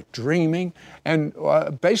start dreaming, and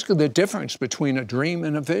basically the difference between a dream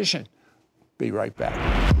and a vision. Be right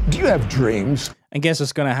back. Do you have dreams? I guess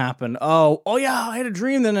it's going to happen. Oh yeah, I had a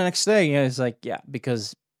dream. Then the next day, yeah, it's like, yeah,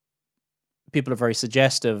 because people are very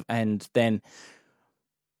suggestive, and then,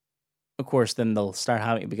 of course, then they'll start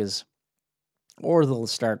having or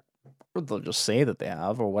they'll just say that they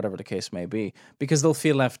have, or whatever the case may be, because they'll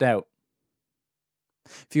feel left out.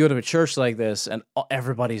 If you go to a church like this and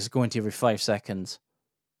everybody's going to you every 5 seconds,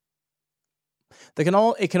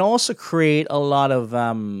 it can also create a lot of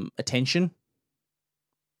attention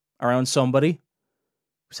around somebody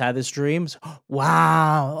who's had this dream. It's,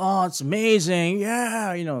 wow, oh, it's amazing,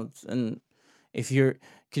 yeah, and can you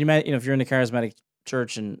imagine, if you're in a charismatic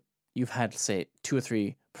church and you've had, say, 2 or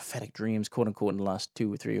 3 prophetic dreams, quote unquote, in the last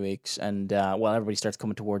 2 or 3 weeks, and everybody starts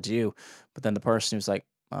coming towards you, but then the person who's like,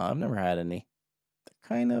 oh, I've never had any,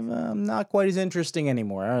 they're kind of not quite as interesting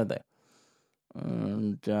anymore, are they?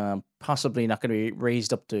 And possibly not going to be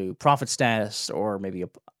raised up to prophet status or maybe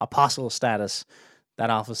apostle status. That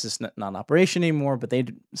office is not in operation anymore, but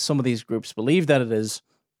some of these groups believe that it is.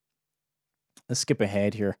 Let's skip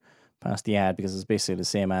ahead here past the ad because it's basically the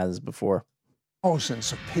same ad as before.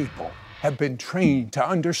 Thousands of people have been trained to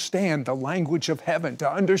understand the language of heaven,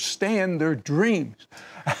 to understand their dreams.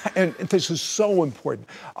 And this is so important.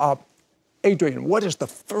 Adrian, what is the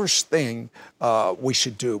first thing we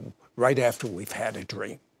should do right after we've had a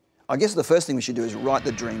dream? I guess the first thing we should do is write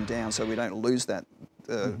the dream down so we don't lose that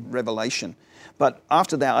revelation. But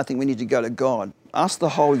after that, I think we need to go to God. Ask the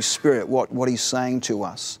Holy Spirit what He's saying to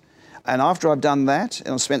us. And after I've done that,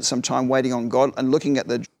 and I've spent some time waiting on God and looking at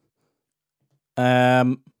the...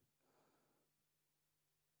 How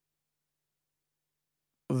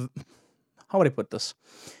would I put this?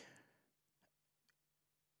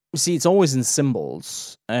 See, it's always in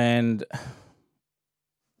symbols, and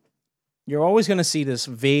you're always going to see this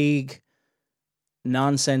vague,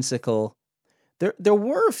 nonsensical. There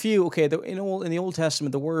were a few, in the Old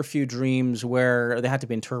Testament, there were a few dreams where they had to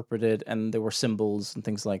be interpreted, and there were symbols and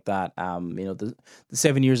things like that. The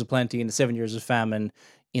 7 years of plenty and the 7 years of famine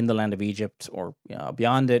in the land of Egypt, or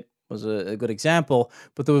beyond it, was a good example.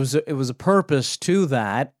 But it was a purpose to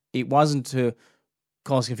that. It wasn't to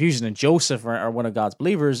cause confusion in Joseph or one of God's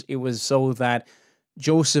believers. It was so that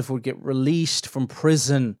Joseph would get released from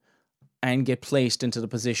prison and get placed into the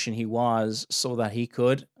position he was, so that he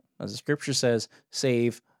could, as the scripture says,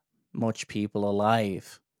 save much people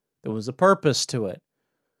alive. There was a purpose to it.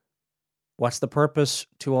 What's the purpose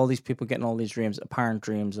to all these people getting all these dreams, apparent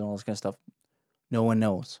dreams and all this kind of stuff? No one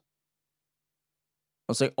knows.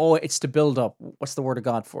 It's like, it's to build up. What's the word of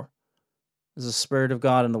God for? There's the Spirit of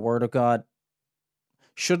God and the Word of God.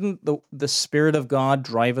 Shouldn't the Spirit of God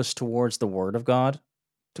drive us towards the Word of God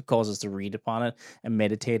to cause us to read upon it and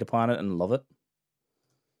meditate upon it and love it?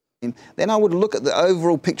 Then I would look at the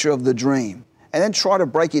overall picture of the dream and then try to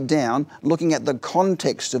break it down, looking at the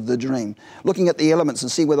context of the dream, looking at the elements and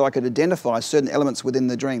see whether I could identify certain elements within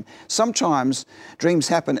the dream. Sometimes dreams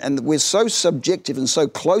happen and we're so subjective and so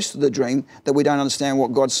close to the dream that we don't understand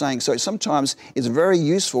what God's saying. So sometimes it's very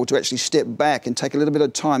useful to actually step back and take a little bit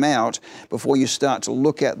of time out before you start to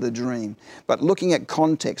look at the dream. But looking at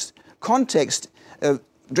context,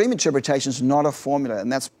 dream interpretation is not a formula, and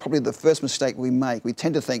that's probably the first mistake we make. We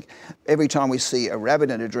tend to think every time we see a rabbit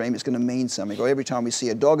in a dream, it's going to mean something, or every time we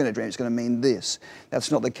see a dog in a dream, it's going to mean this. That's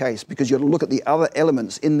not the case, because you've got to look at the other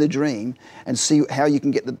elements in the dream and see how you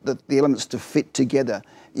can get the elements to fit together.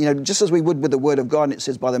 Just as we would with the Word of God, and it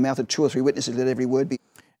says, by the mouth of 2 or 3 witnesses, let every word be...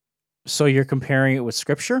 So you're comparing it with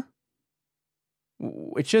Scripture?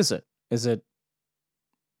 Which is it? Is it...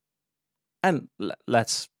 And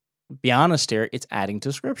let's be honest here, it's adding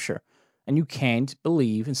to Scripture. And you can't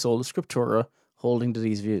believe in sola scriptura holding to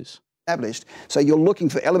these views. Established. So you're looking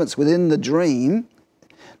for elements within the dream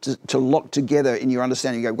to lock together in your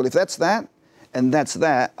understanding. You go, well, if that's that, and that's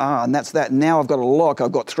that, and that's that, now I've got a lock,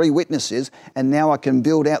 I've got 3 witnesses, and now I can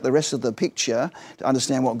build out the rest of the picture to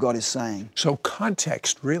understand what God is saying. So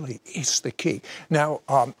context really is the key. Now,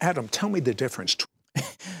 Adam, tell me the difference.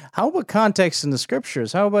 How about context in the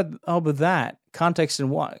Scriptures? How about that? Context in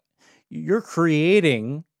what? You're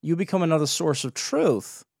creating, you become another source of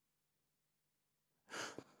truth.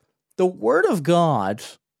 The Word of God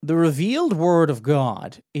The revealed word of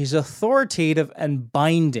God is authoritative and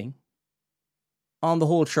binding on the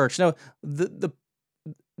whole church. Now, the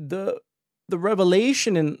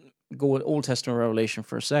revelation in go with Old Testament revelation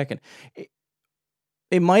for a second.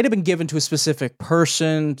 It might have been given to a specific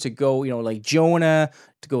person to go, like Jonah,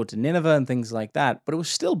 to go to Nineveh and things like that, but it was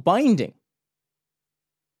still binding.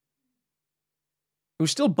 It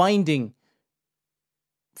was still binding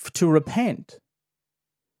to repent.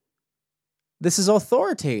 This is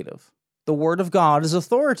authoritative. The word of God is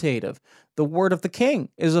authoritative. The word of the king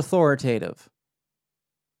is authoritative.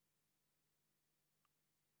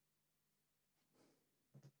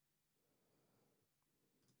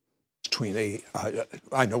 Between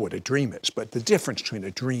I know what a dream is, but the difference between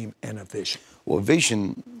a dream and a vision. Well, a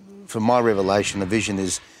vision, from my revelation, a vision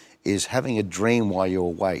is having a dream while you're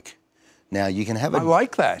awake. Now, you can have I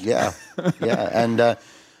like that. Yeah, yeah. And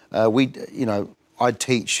I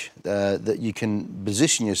teach that you can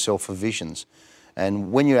position yourself for visions.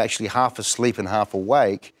 And when you're actually half asleep and half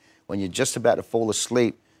awake, when you're just about to fall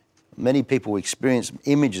asleep, many people experience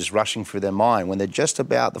images rushing through their mind. When they're just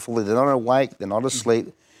about to fall, they're not awake, they're not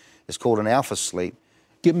asleep. It's called an alpha sleep.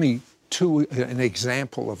 Give me an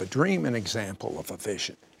example of a dream, an example of a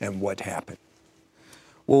vision, and what happened.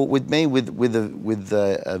 Well, with me, with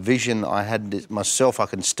a vision, I had this myself. I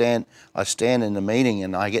stand in a meeting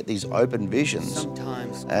and I get these open visions,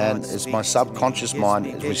 and it's my subconscious mind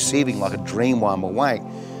is receiving like a dream while I'm awake.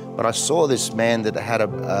 But I saw this man that had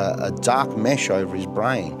a dark mesh over his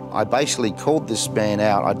brain. I basically called this man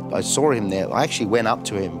out. I saw him there. I actually went up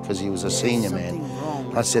to him because he was a senior man.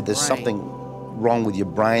 I said, "There's something wrong with your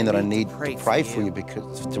brain that I need to pray for you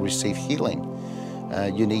to receive healing.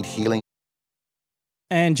 You need healing."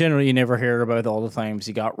 And generally, you never hear about all the times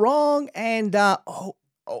he got wrong. And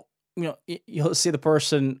you'll see the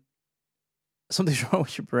person, something's wrong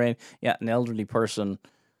with your brain. Yeah, an elderly person,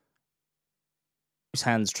 his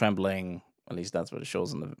hands trembling. At least that's what it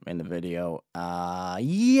shows in the video.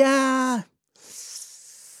 Yeah,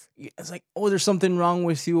 it's like, oh, there's something wrong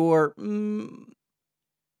with your.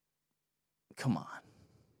 Come on.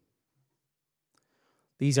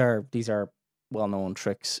 These are well-known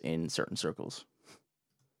tricks in certain circles.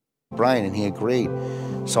 Brain, and he agreed.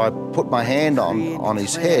 So I put my hand on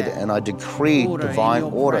his head and I decreed divine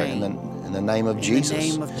order in the name of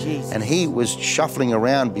Jesus. And he was shuffling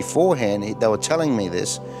around beforehand. They were telling me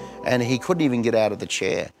this, and he couldn't even get out of the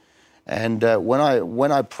chair. And when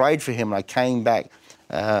I prayed for him, and I came back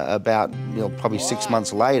about probably 6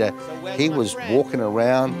 months later, he was walking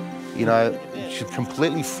around,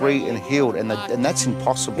 completely free and healed, and that's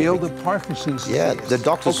impossible. Healed of Parkinson's disease. Yeah, the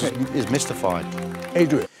doctor is mystified.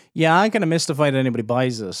 Adrian. Yeah, I'm kind of mystified that anybody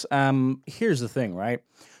buys this. Here's the thing, right?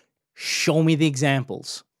 Show me the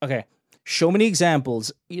examples. Okay, show me the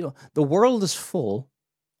examples. The world is full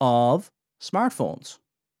of smartphones.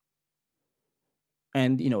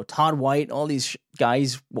 And, Todd White, all these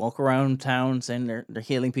guys walk around town saying they're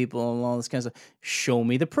healing people and all this kind of stuff. Show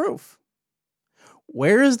me the proof.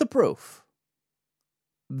 Where is the proof?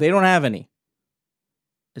 They don't have any.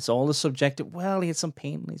 It's all the subjective. Well, he had some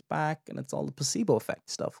pain in his back, and it's all the placebo effect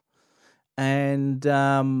stuff. And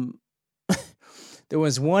there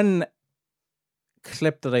was one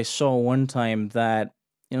clip that I saw one time that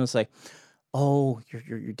it's like, oh,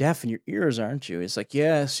 you're deaf in your ears, aren't you? It's like,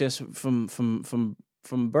 yes, from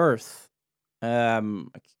birth, and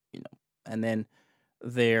then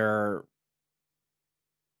they're,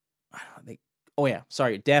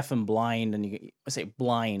 deaf and blind, and I say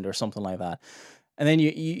blind or something like that. And then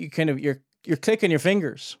you kind of you're clicking your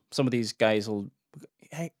fingers. Some of these guys will,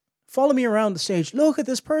 hey, follow me around the stage. Look at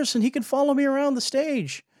this person; he can follow me around the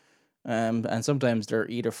stage. And sometimes they're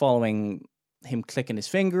either following him clicking his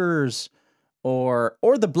fingers, or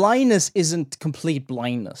the blindness isn't complete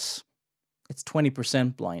blindness; it's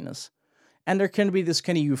 20% blindness. And there can be this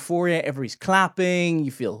kind of euphoria. Everybody's clapping.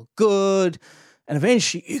 You feel good, and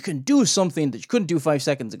eventually you can do something that you couldn't do 5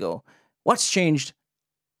 seconds ago. What's changed?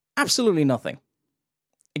 Absolutely nothing.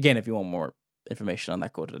 Again, if you want more information on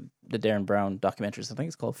that, go to the Darren Brown documentaries. I think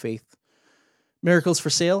it's called Faith Miracles for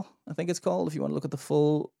Sale. I think it's called. If you want to look at the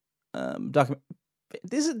full document,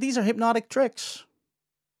 these are hypnotic tricks.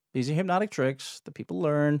 These are hypnotic tricks that people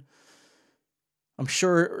learn. I'm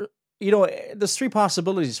sure there's 3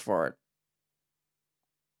 possibilities for it: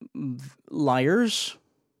 liars,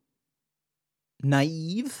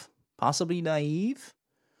 possibly naive,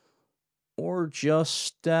 or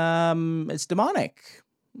just it's demonic.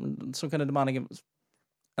 Some kind of demonic. And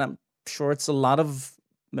I'm sure it's a lot of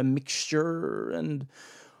a mixture, and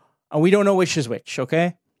we don't know which is which,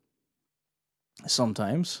 okay?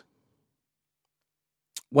 Sometimes.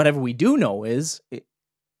 Whatever we do know is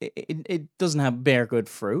it doesn't bear good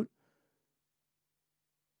fruit.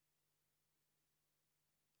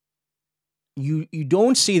 You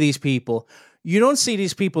don't see these people. You don't see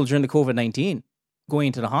these people during the COVID-19 going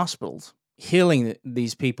into the hospitals, healing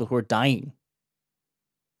these people who are dying.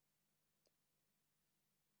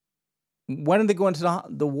 Why don't they go into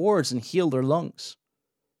the wards and heal their lungs?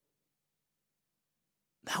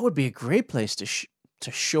 That would be a great place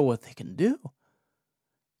to show what they can do.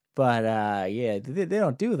 But yeah, they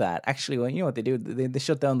don't do that. Actually, well, you know what they do? They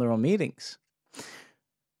shut down their own meetings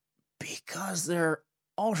because they're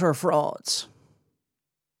utter frauds.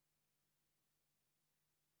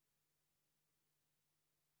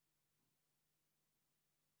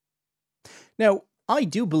 Now, I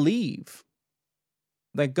do believe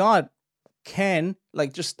that God can,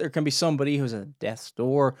 there can be somebody who's at death's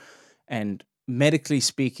door, and medically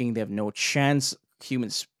speaking, they have no chance.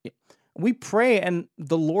 Humans, we pray, and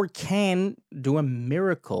the Lord can do a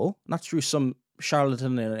miracle, not through some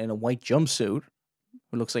charlatan in a white jumpsuit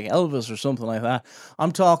who looks like Elvis or something like that.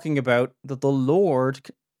 I'm talking about that the Lord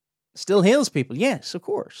still heals people. Yes, of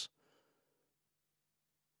course.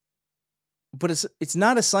 But it's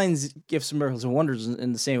not a signs, gifts, and miracles, and wonders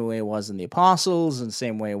in the same way it was in the apostles, in the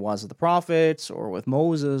same way it was with the prophets, or with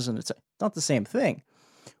Moses, and it's not the same thing.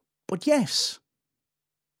 But yes,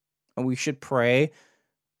 and we should pray.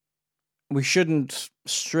 We shouldn't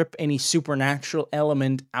strip any supernatural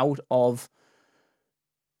element out of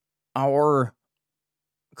our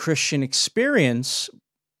Christian experience.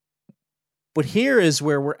 But here is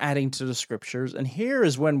where we're adding to the scriptures, and here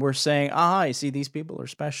is when we're saying, I see these people are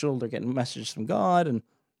special, they're getting messages from God, and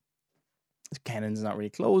the canon's not really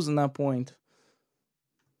closed in that point.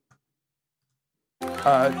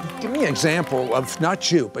 Give me an example of,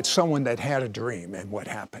 not you, but someone that had a dream and what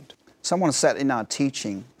happened. Someone sat in our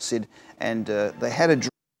teaching, Sid, and they had a dream.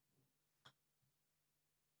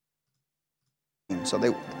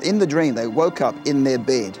 So in the dream, they woke up in their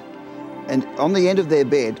bed, and on the end of their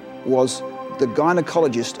bed was the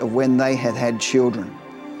gynecologist of when they had had children.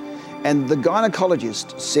 And the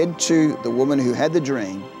gynecologist said to the woman who had the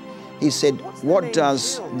dream, he said, what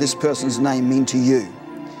does this person's name mean to you?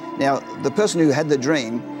 Now, the person who had the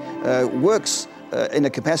dream works in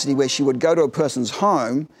a capacity where she would go to a person's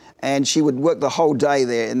home and she would work the whole day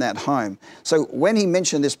there in that home. So when he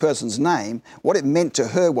mentioned this person's name, what it meant to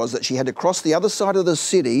her was that she had to cross the other side of the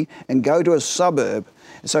city and go to a suburb.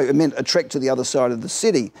 So it meant a trek to the other side of the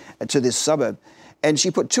city, to this suburb. And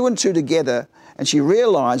she put two and two together, and she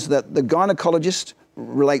realised that the gynecologist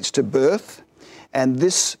relates to birth, and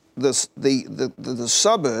the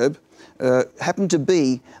suburb happened to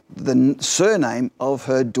be the surname of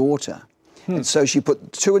her daughter. And so she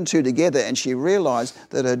put two and two together, and she realised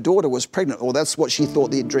that her daughter was pregnant, or that's what she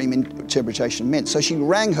thought the dream interpretation meant. So she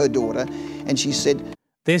rang her daughter, and she said,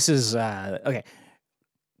 "This is okay.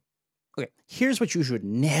 Okay, here's what you should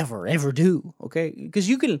never ever do. Okay, because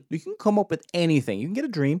you can come up with anything. You can get a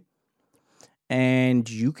dream, and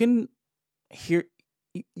you can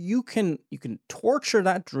torture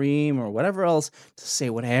that dream or whatever else to say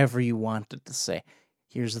whatever you want it to say.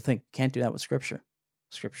 Here's the thing: you can't do that with Scripture.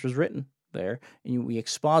 Scripture's written there, and we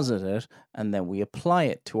exposit it, and then we apply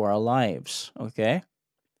it to our lives. Okay,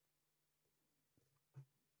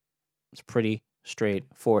 it's pretty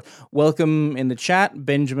straightforward. Welcome in the chat,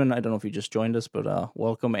 Benjamin. I don't know if you just joined us, but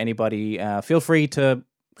welcome anybody. Feel free to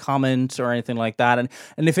comment or anything like that, and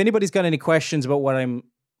if anybody's got any questions about what I'm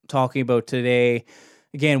talking about today,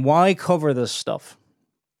 again, why cover this stuff?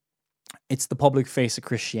 It's the public face of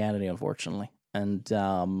Christianity, unfortunately, and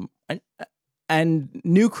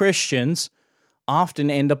new Christians often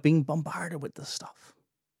end up being bombarded with this stuff.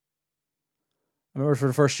 I remember for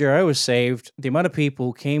the first year I was saved, the amount of people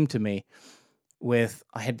who came to me with,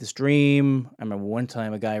 I had this dream. I remember one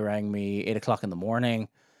time a guy rang me 8 o'clock in the morning,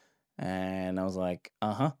 and I was like,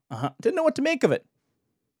 didn't know what to make of it.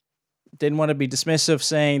 Didn't want to be dismissive,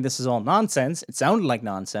 saying this is all nonsense. It sounded like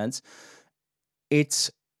nonsense.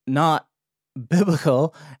 It's not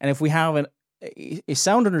biblical, and if we have a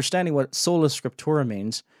sound understanding what sola scriptura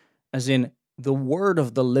means, as in the word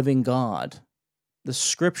of the living God, the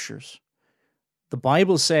scriptures. The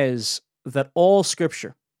Bible says that all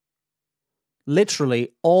scripture,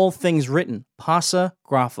 literally all things written, passa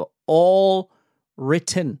grapha, all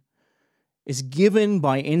written, is given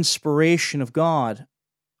by inspiration of God.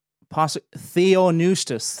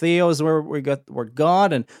 Theonoustos. Theo is where we got the word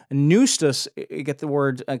God, and noustos, you get the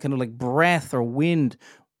word kind of like breath or wind.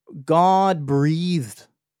 God breathed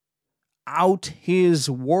out his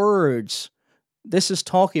words. This is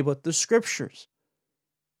talking about the scriptures.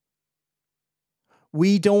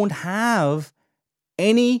 We don't have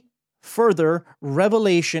any further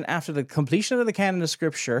revelation after the completion of the canon of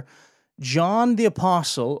Scripture, John the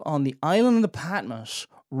Apostle on the island of Patmos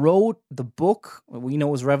wrote the book we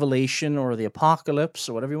know as Revelation or the Apocalypse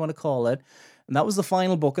or whatever you want to call it, and that was the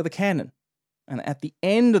final book of the canon. And at the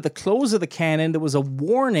end of the close of the canon, there was a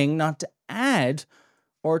warning not to add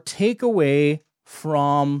or take away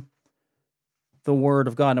from the Word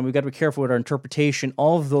of God. And we've got to be careful with our interpretation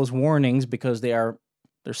of those warnings because they're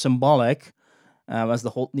symbolic, as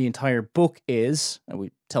the entire book is, and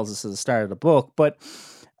it tells us at the start of the book. But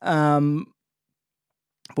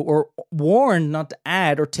we're warned not to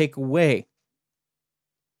add or take away.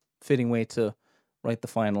 Fitting way to write the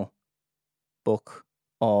final book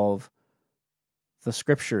of the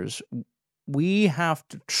Scriptures. We have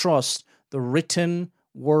to trust the written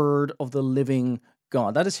word of the living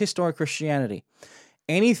God. That is historic Christianity.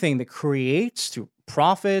 Anything that creates through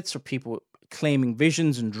prophets or people claiming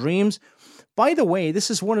visions and dreams. By the way,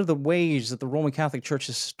 this is one of the ways that the Roman Catholic Church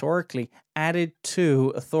has historically added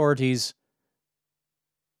to authorities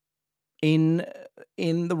in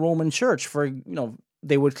the Roman Church. For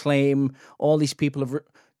they would claim all these people have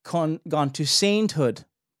gone to sainthood.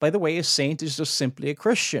 By the way, a saint is just simply a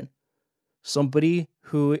Christian, somebody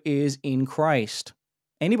who is in Christ.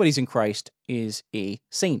 Anybody who's in Christ is a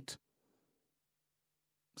saint.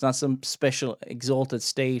 It's not some special exalted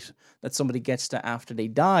state that somebody gets to after they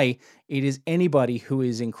die. It is anybody who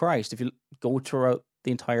is in Christ. If you go throughout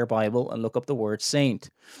the entire Bible and look up the word saint.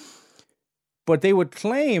 But they would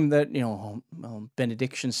claim that,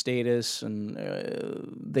 benediction status, and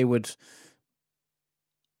they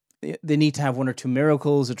need to have one or two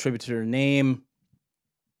miracles attributed to their name,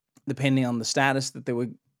 depending on the status that they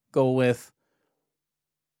would go with.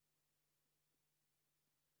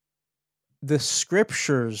 The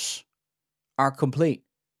Scriptures are complete.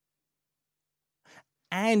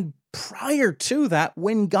 And prior to that,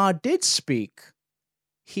 when God did speak,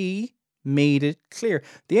 he made it clear.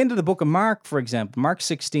 The end of the book of Mark, for example, Mark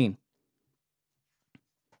 16,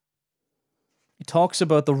 it talks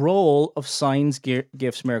about the role of signs,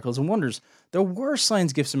 gifts, miracles, and wonders. There were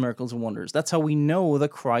signs, gifts, and miracles, and wonders. That's how we know that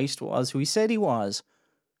Christ was who he said he was.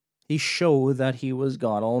 He showed that he was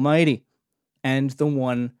God Almighty and the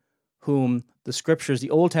one whom the Scriptures, the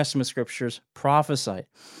Old Testament Scriptures, prophesied.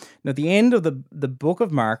 Now, at the end of the book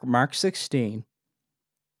of Mark, Mark 16,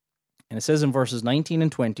 and it says in verses 19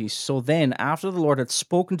 and 20, "So then, after the Lord had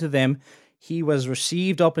spoken to them, he was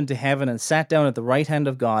received up into heaven and sat down at the right hand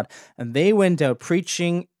of God. And they went out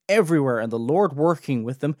preaching everywhere, and the Lord working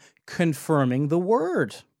with them, confirming the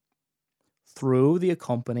word through the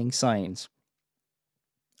accompanying signs."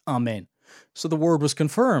 Amen. So the word was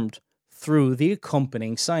confirmed through the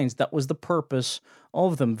accompanying signs. That was the purpose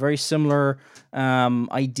of them. Very similar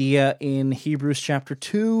idea in Hebrews chapter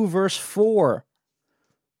 2, verse 4.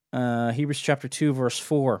 Hebrews chapter 2, verse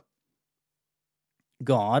 4.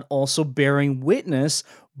 God also bearing witness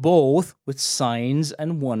both with signs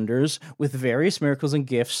and wonders, with various miracles and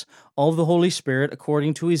gifts of the Holy Spirit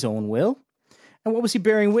according to his own will. And what was he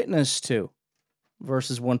bearing witness to?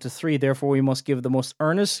 Verses 1 to 3. "Therefore we must give the most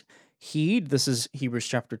earnest heed." This is Hebrews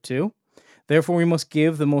chapter 2. "Therefore we must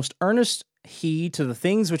give the most earnest heed to the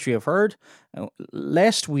things which we have heard,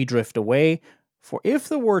 lest we drift away. For if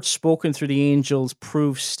the word spoken through the angels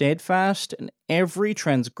proved steadfast, and every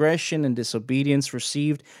transgression and disobedience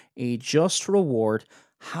received a just reward,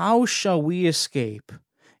 how shall we escape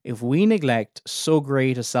if we neglect so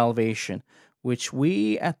great a salvation, which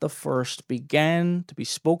we at the first began to be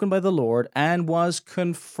spoken by the Lord, and was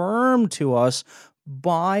confirmed to us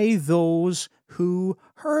by those who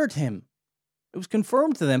heard him?" It was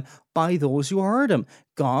confirmed to them by those who heard him.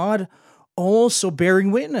 God also bearing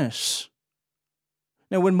witness.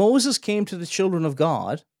 Now, when Moses came to the children of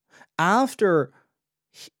God, after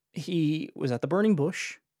he was at the burning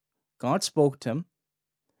bush, God spoke to him.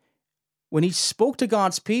 When he spoke to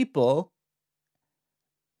God's people,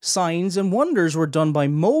 signs and wonders were done by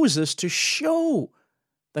Moses to show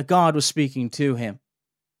that God was speaking to him.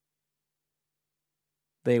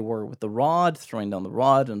 They were with the rod, throwing down the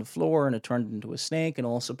rod on the floor, and it turned into a snake, and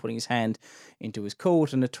also putting his hand into his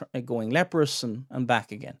coat and going leprous and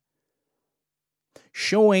back again.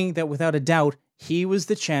 Showing that without a doubt, he was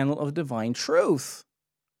the channel of divine truth.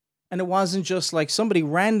 And it wasn't just like somebody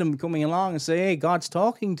random coming along and say, "Hey, God's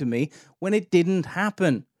talking to me," when it didn't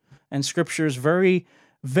happen. And Scripture is very,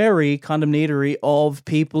 very condemnatory of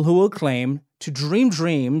people who will claim to dream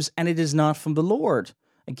dreams, and it is not from the Lord.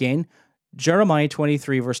 Again, Jeremiah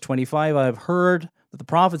 23, verse 25, "I have heard that the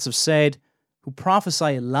prophets have said, who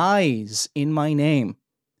prophesy lies in my name,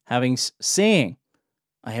 saying,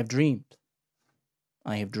 I have dreamed.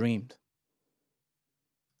 I have dreamed."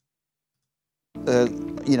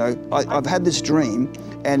 I've had this dream,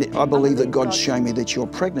 and I believe that God's showing me that you're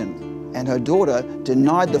pregnant. And her daughter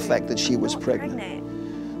denied the fact that she was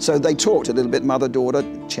pregnant. So they talked a little bit, mother-daughter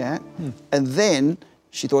chat, and then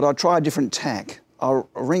she thought, I'll try a different tack. I'll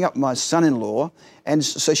ring up my son-in-law. And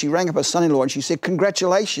so she rang up her son-in-law and she said,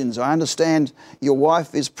 congratulations, I understand your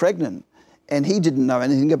wife is pregnant. And he didn't know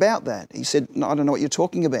anything about that. He said, no, I don't know what you're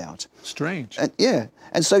talking about. Strange.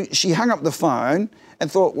 And so she hung up the phone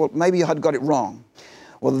and thought, well, maybe I had got it wrong.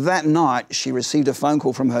 Well, that night she received a phone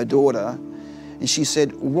call from her daughter, and she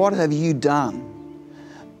said, what have you done?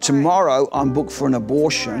 Tomorrow I'm booked for an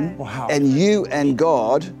abortion. Wow. And you and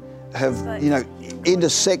God have,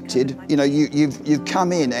 intersected. You've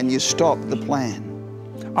come in and you stopped the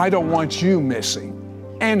plan. I don't want you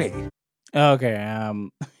missing any. Okay,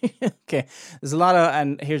 okay. There's a lot of,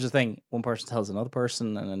 and here's the thing: one person tells another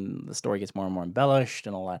person, and then the story gets more and more embellished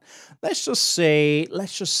and all that. Let's just say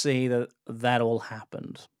that all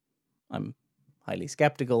happened. I'm highly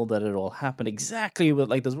skeptical that it all happened exactly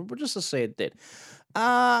like this, but just to say it did.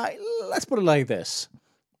 Let's put it like this: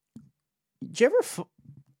 do you ever?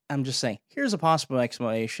 I'm just saying. Here's a possible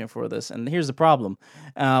explanation for this, and here's the problem: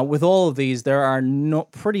 with all of these, there are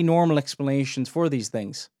pretty normal explanations for these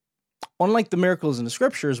things. Unlike the miracles in the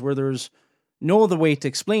scriptures, where there's no other way to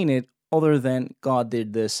explain it other than God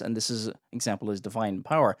did this, and this is an example of his divine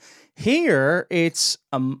power. Here, it's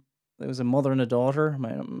there was a mother and a daughter.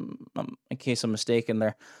 In case I'm mistaken,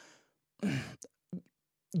 there.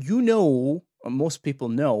 Most people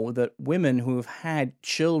know that women who have had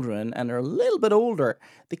children and are a little bit older,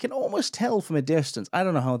 they can almost tell from a distance. I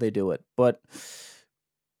don't know how they do it, but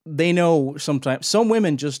they know sometimes. Some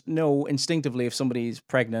women just know instinctively if somebody's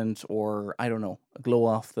pregnant, or I don't know, a glow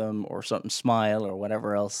off them or something, smile or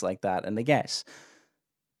whatever else like that, and they guess.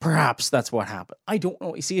 Perhaps that's what happened. I don't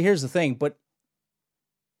know. You see, here's the thing, but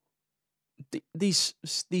these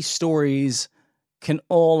stories can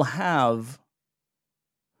all have.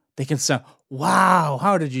 They can sound, wow,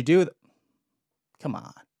 how did you do that? Come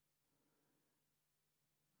on.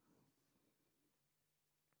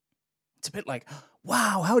 It's a bit like,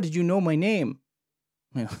 wow, how did you know my name?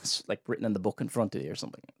 It's like written in the book in front of you or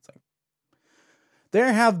something. It's like,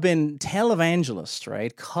 there have been televangelists,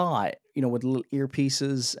 right, caught, with little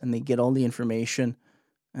earpieces, and they get all the information.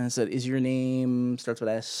 And it said, is your name, starts with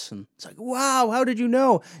S? And it's like, wow, how did you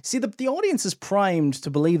know? See, the audience is primed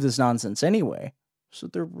to believe this nonsense anyway. So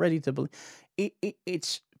they're ready to believe.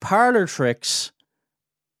 It's parlor tricks.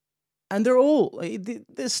 And they're all,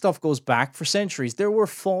 this stuff goes back for centuries. There were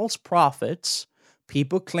false prophets,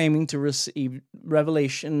 people claiming to receive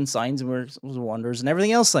revelation, signs and wonders, and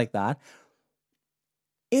everything else like that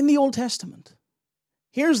in the Old Testament.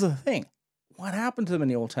 Here's the thing. What happened to them in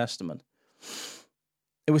the Old Testament?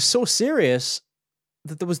 It was so serious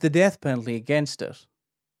that there was the death penalty against it.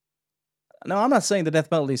 Now, I'm not saying the death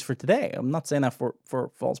penalty is for today. I'm not saying that for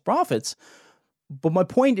false prophets. But my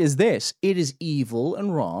point is this. It is evil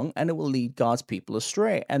and wrong, and it will lead God's people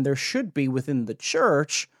astray. And there should be within the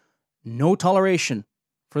church no toleration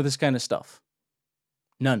for this kind of stuff.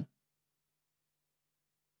 None.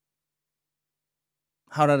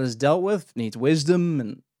 How that is dealt with needs wisdom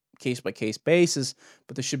and case-by-case basis,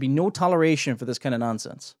 but there should be no toleration for this kind of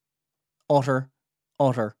nonsense. Utter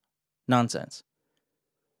nonsense.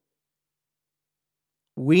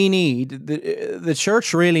 We need, the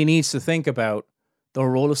church really needs to think about the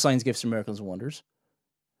role of signs, gifts, and miracles and wonders,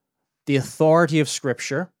 the authority of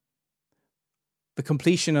Scripture, the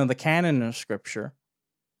completion of the canon of Scripture,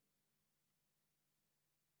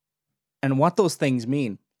 and what those things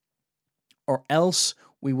mean. Or else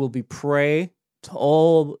we will be prey to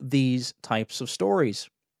all these types of stories.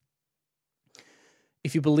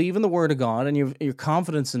 If you believe in the Word of God and your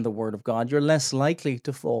confidence in the Word of God, you're less likely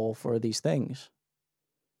to fall for these things.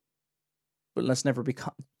 But let's never be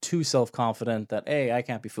too self-confident that, hey, I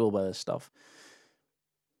can't be fooled by this stuff.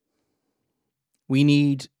 We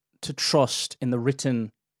need to trust in the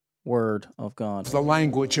written Word of God. The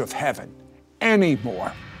language of heaven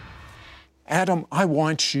anymore. Adam, I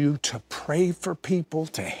want you to pray for people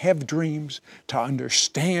to have dreams, to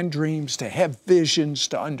understand dreams, to have visions,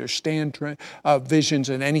 to understand visions,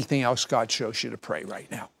 and anything else God shows you to pray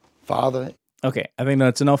right now. Father. Okay, I think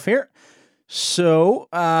that's enough here. So,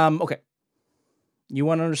 okay. You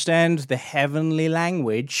want to understand the heavenly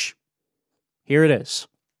language? Here it is.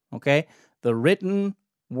 Okay? The written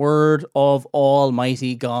word of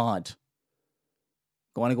Almighty God.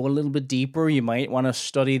 You want to go a little bit deeper, you might want to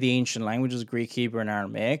study the ancient languages, Greek, Hebrew, and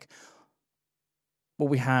Aramaic. But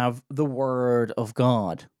we have the Word of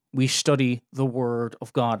God. We study the Word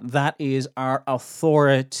of God. That is our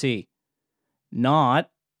authority, not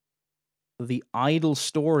the idle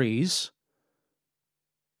stories,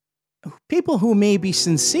 people who may be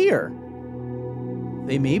sincere,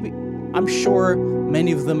 they may be, I'm sure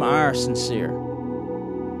many of them are sincere,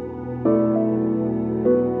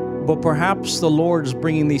 but perhaps the Lord is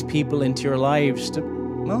bringing these people into your lives to,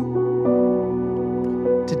 well,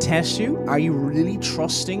 to test you. Are you really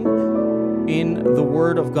trusting in the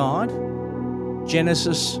Word of God?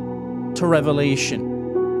 Genesis to Revelation.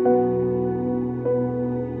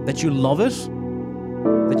 That you love it,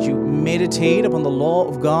 that you meditate upon the law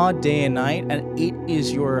of God day and night, and it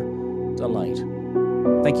is your delight.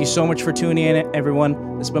 Thank you so much for tuning in,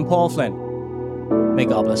 everyone. This has been Paul Flynn. May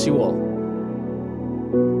God bless you all.